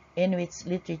medium in which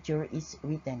literature is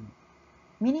written,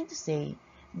 meaning to say,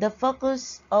 the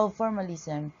focus of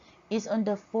formalism is on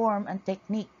the form and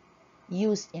technique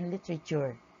used in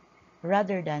literature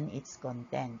rather than its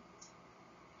content.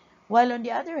 While on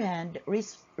the other hand,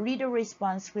 reader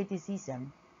response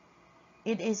criticism,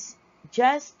 it is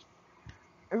just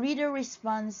reader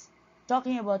response,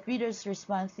 talking about reader's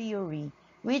response theory,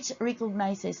 which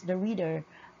recognizes the reader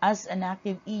as an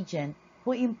active agent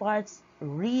who imparts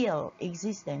real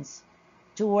existence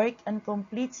to work and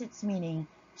completes its meaning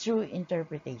through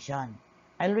interpretation.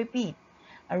 I'll repeat,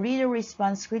 a reader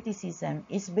response criticism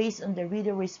is based on the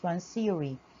reader response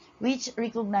theory, which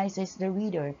recognizes the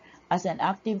reader as an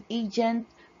active agent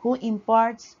who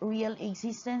imparts real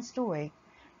existence to work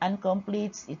and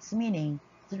completes its meaning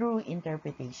through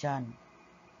interpretation.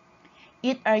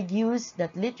 It argues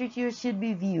that literature should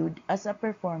be viewed as a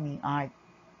performing art,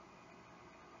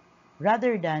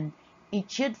 rather than it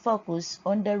should focus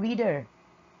on the reader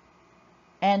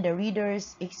and the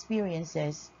reader's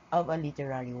experiences of a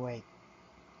literary work.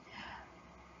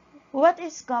 What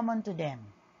is common to them?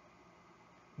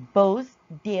 Both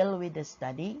deal with the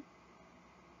study,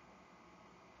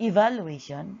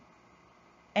 evaluation,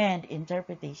 and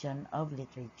interpretation of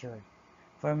literature.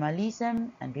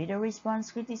 Formalism and reader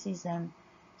response criticism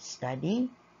study,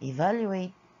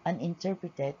 evaluate, and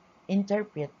interpret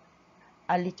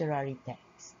a literary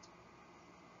text.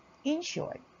 In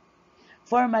short,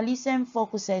 formalism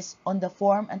focuses on the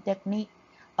form and technique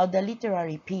of the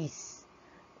literary piece,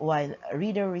 while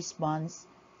reader response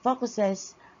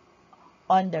focuses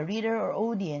on the reader or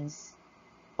audience,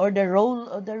 or the role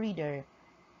of the reader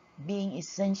being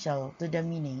essential to the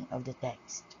meaning of the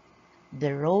text.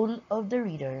 The role of the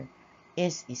reader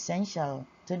is essential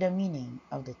to the meaning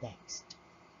of the text.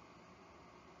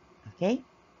 Okay?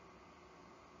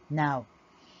 Now,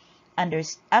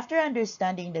 after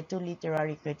understanding the two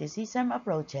literary criticism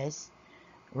approaches,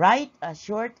 write a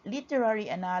short literary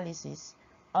analysis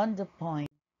on the poem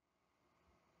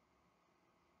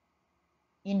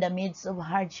In the Midst of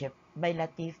Hardship by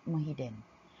Latif Muhidin.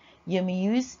 You may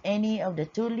use any of the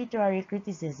two literary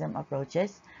criticism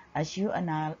approaches as you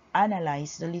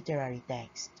analyze the literary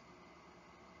text.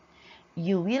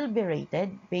 You will be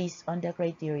rated based on the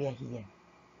criteria here.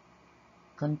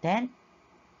 Content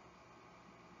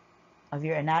of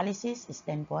your analysis is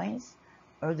 10 points,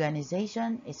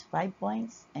 organization is 5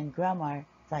 points, and grammar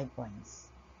 5 points.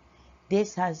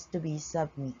 This has to be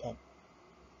submitted.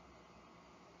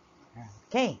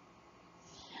 Okay.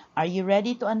 Are you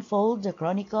ready to unfold the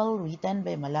chronicle written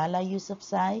by Malala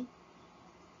Yousafzai?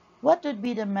 What would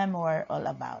be the memoir all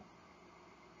about?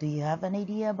 Do you have an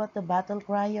idea about the battle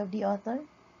cry of the author?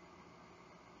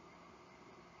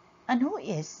 And who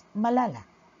is Malala?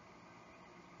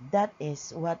 That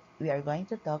is what we are going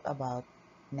to talk about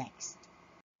next.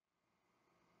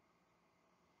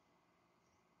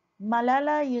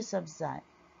 Malala Yousafzai,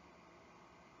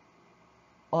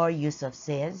 or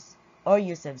Yousafzai, or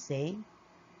Yousafzai,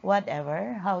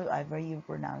 whatever, however you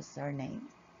pronounce her name,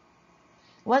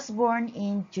 was born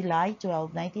in July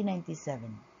 12,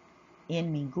 1997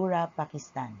 in Mingura,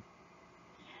 Pakistan.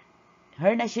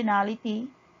 Her nationality,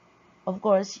 of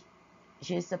course,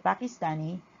 she is a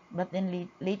Pakistani, but then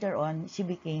later on, she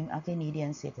became a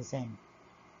Canadian citizen.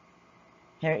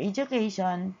 Her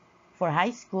education for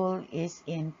high school is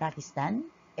in Pakistan,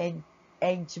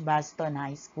 Edgbaston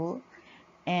High School,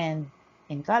 and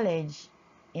in college,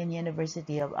 in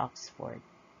University of Oxford.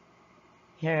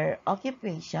 Her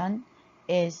occupation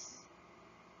is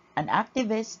an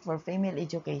activist for female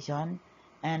education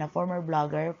and a former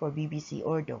blogger for BBC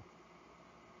Urdu.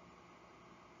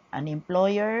 An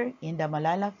employer in the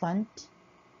Malala Fund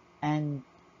and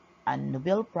a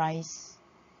Nobel Prize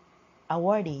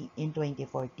awardee in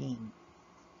 2014.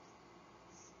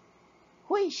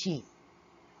 Who is she?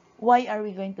 Why are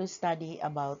we going to study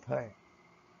about her?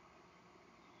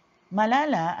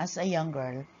 Malala, as a young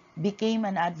girl, became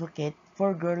an advocate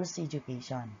for girls'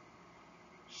 education.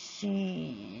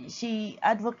 She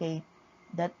advocated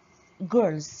that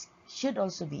girls should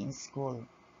also be in school.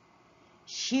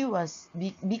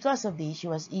 Because of this, she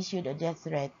was issued a death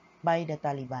threat by the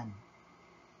Taliban.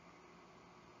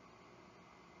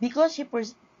 Because she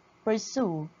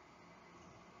pursued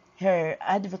her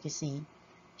advocacy,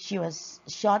 she was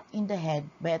shot in the head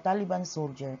by a Taliban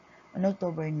soldier on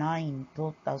October 9,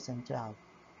 2012.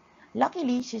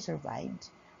 Luckily, she survived,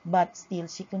 but still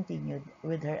she continued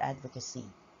with her advocacy.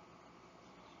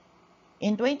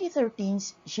 In 2013,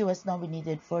 she was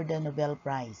nominated for the Nobel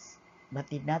Prize, but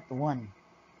did not win.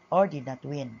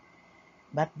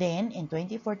 But then, in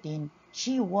 2014,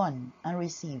 she won and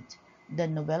received the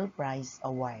Nobel Prize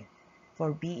Award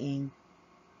for being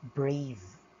brave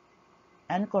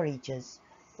and courageous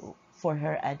for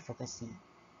her advocacy.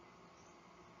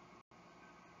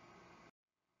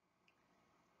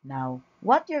 Now,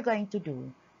 what you're going to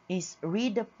do is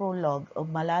read the prologue of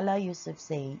Malala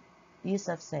Yousafzai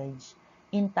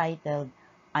entitled,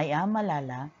 I Am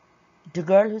Malala, the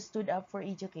girl who stood up for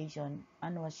education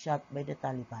and was shot by the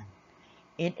Taliban.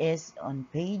 It is on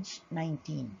page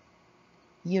 19.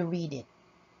 You read it.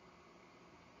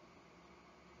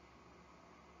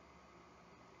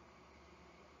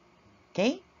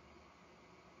 Okay?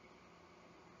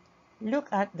 Look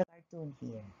at the cartoon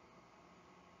here.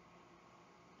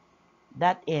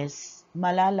 That is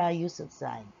Malala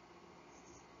Yousafzai.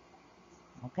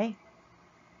 Okay?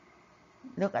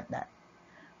 Look at that.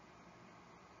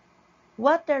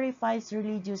 What terrifies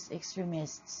religious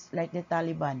extremists like the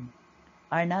Taliban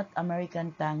are not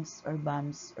American tanks or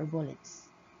bombs or bullets.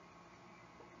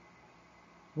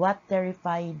 What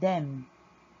terrifies them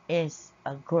is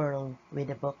a girl with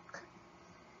a book.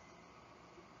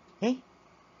 Okay?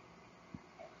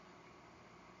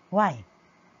 Why?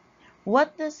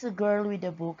 What does a girl with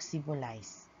a book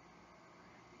symbolize?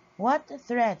 What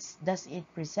threats does it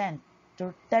present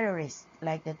to terrorists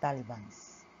like the Taliban?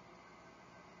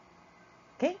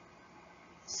 Okay?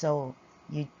 So,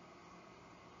 you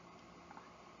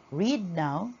read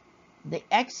now the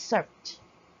excerpt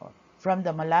from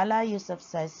the Malala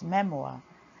Yousafzai's memoir,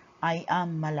 I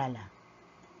Am Malala.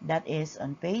 That is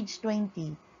on page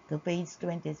 20 to page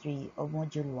 23 of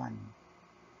Module 1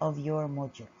 of your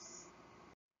modules.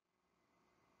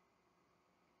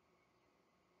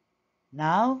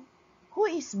 Now, who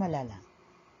is Malala?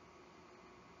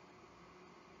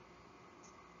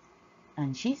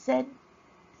 And she said,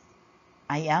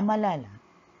 I am Malala,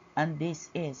 and this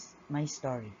is my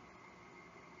story.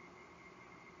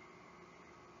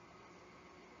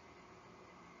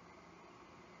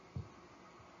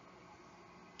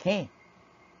 Okay.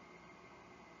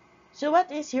 So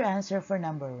what is your answer for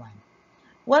number 1?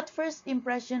 What first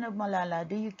impression of Malala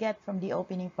do you get from the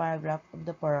opening paragraph of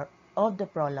the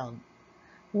prologue?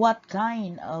 What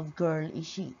kind of girl is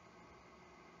she?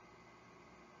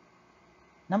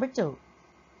 Number 2.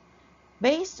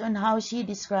 Based on how she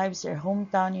describes her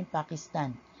hometown in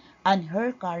Pakistan and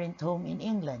her current home in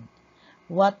England,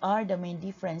 what are the main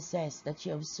differences that she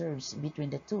observes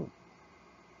between the two?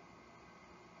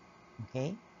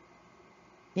 Okay.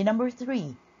 The number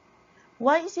 3.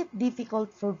 Why is it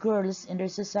difficult for girls in their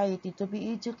society to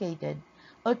be educated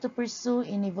or to pursue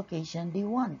any vocation they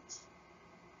want?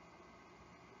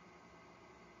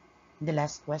 The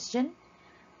last question.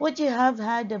 Would you have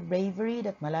had the bravery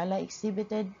that Malala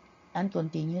exhibited and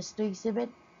continues to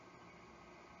exhibit?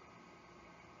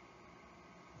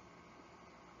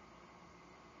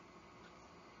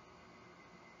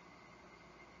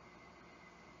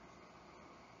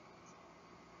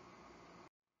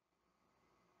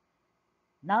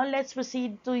 Now let's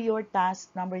proceed to your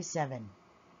task number 7,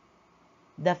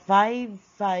 the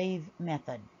 5-5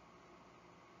 method.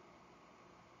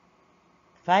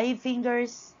 5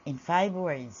 fingers in 5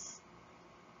 words.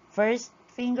 First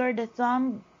finger, the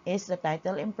thumb, is the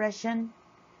title impression.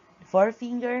 The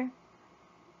forefinger,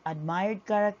 admired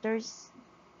characters.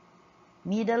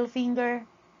 Middle finger,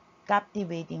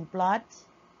 captivating plot.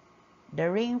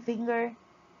 The ring finger,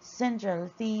 central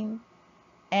theme.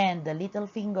 And the little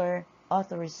finger,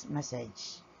 author's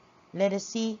message. Let us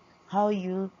see how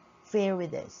you fare with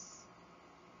this.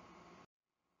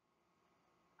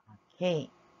 Okay.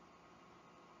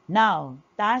 Now,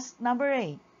 task number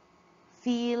 8.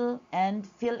 Fill and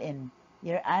fill in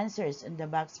your answers in the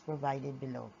box provided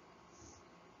below.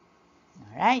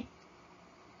 All right.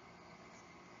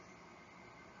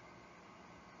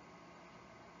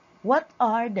 What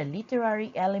are the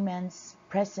literary elements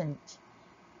present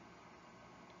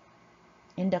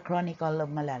in the Chronicle of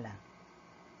Malala?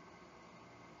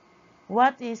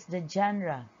 What is the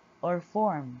genre or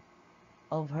form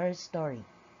of her story?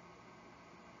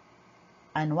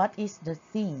 And what is the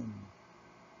theme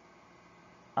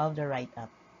of the write-up?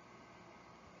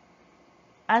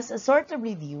 As a sort of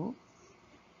review,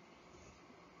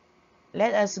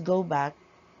 let us go back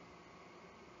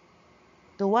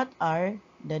to what are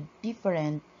the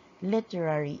different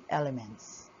literary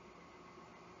elements.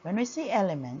 When we say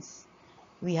elements,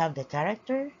 we have the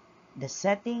character, the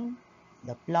setting,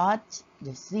 the plot,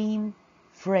 the theme,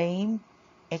 frame,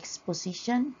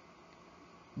 exposition,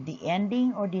 the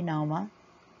ending or denouement,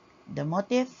 the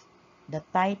motif, the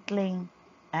titling,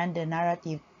 and the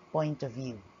narrative point of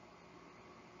view.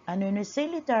 And when we say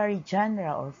literary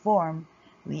genre or form,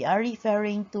 we are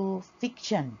referring to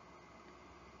fiction,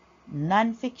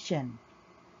 non-fiction,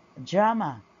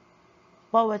 drama,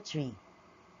 poetry,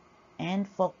 and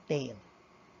folktale.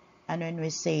 And when we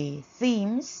say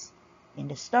themes in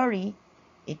the story,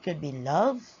 it could be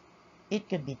love, it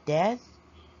could be death,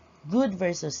 good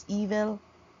versus evil,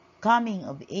 coming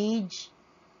of age,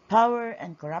 power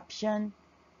and corruption,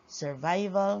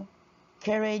 survival,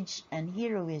 courage and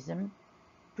heroism,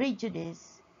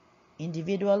 prejudice,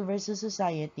 individual versus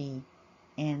society,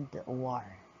 and war.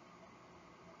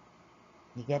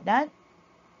 You get that?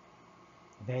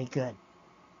 Very good.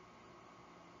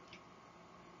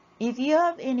 If you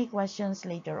have any questions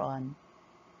later on,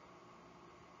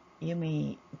 you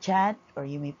may chat or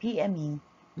you may PM me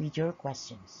with your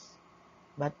questions.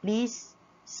 But please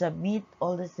submit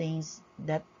all the things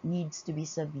that needs to be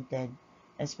submitted,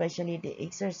 especially the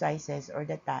exercises or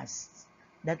the tasks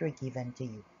that were given to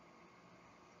you.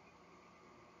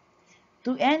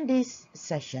 To end this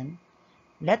session,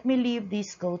 let me leave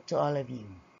this quote to all of you.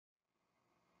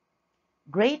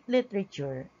 Great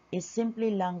literature is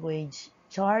simply language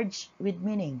charged with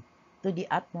meaning to the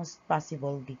utmost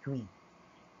possible degree.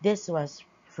 This was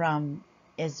from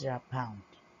Ezra Pound.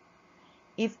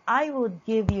 If I would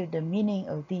give you the meaning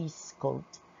of this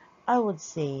quote, I would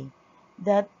say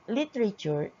that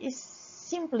literature is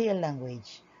simply a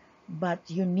language, but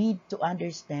you need to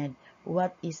understand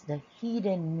what is the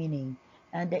hidden meaning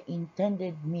and the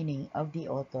intended meaning of the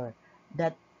author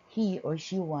that he or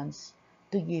she wants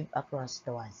to give across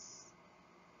to us.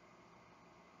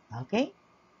 Okay?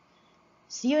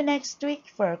 See you next week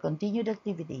for continued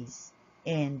activities,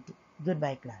 and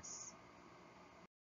goodbye, class.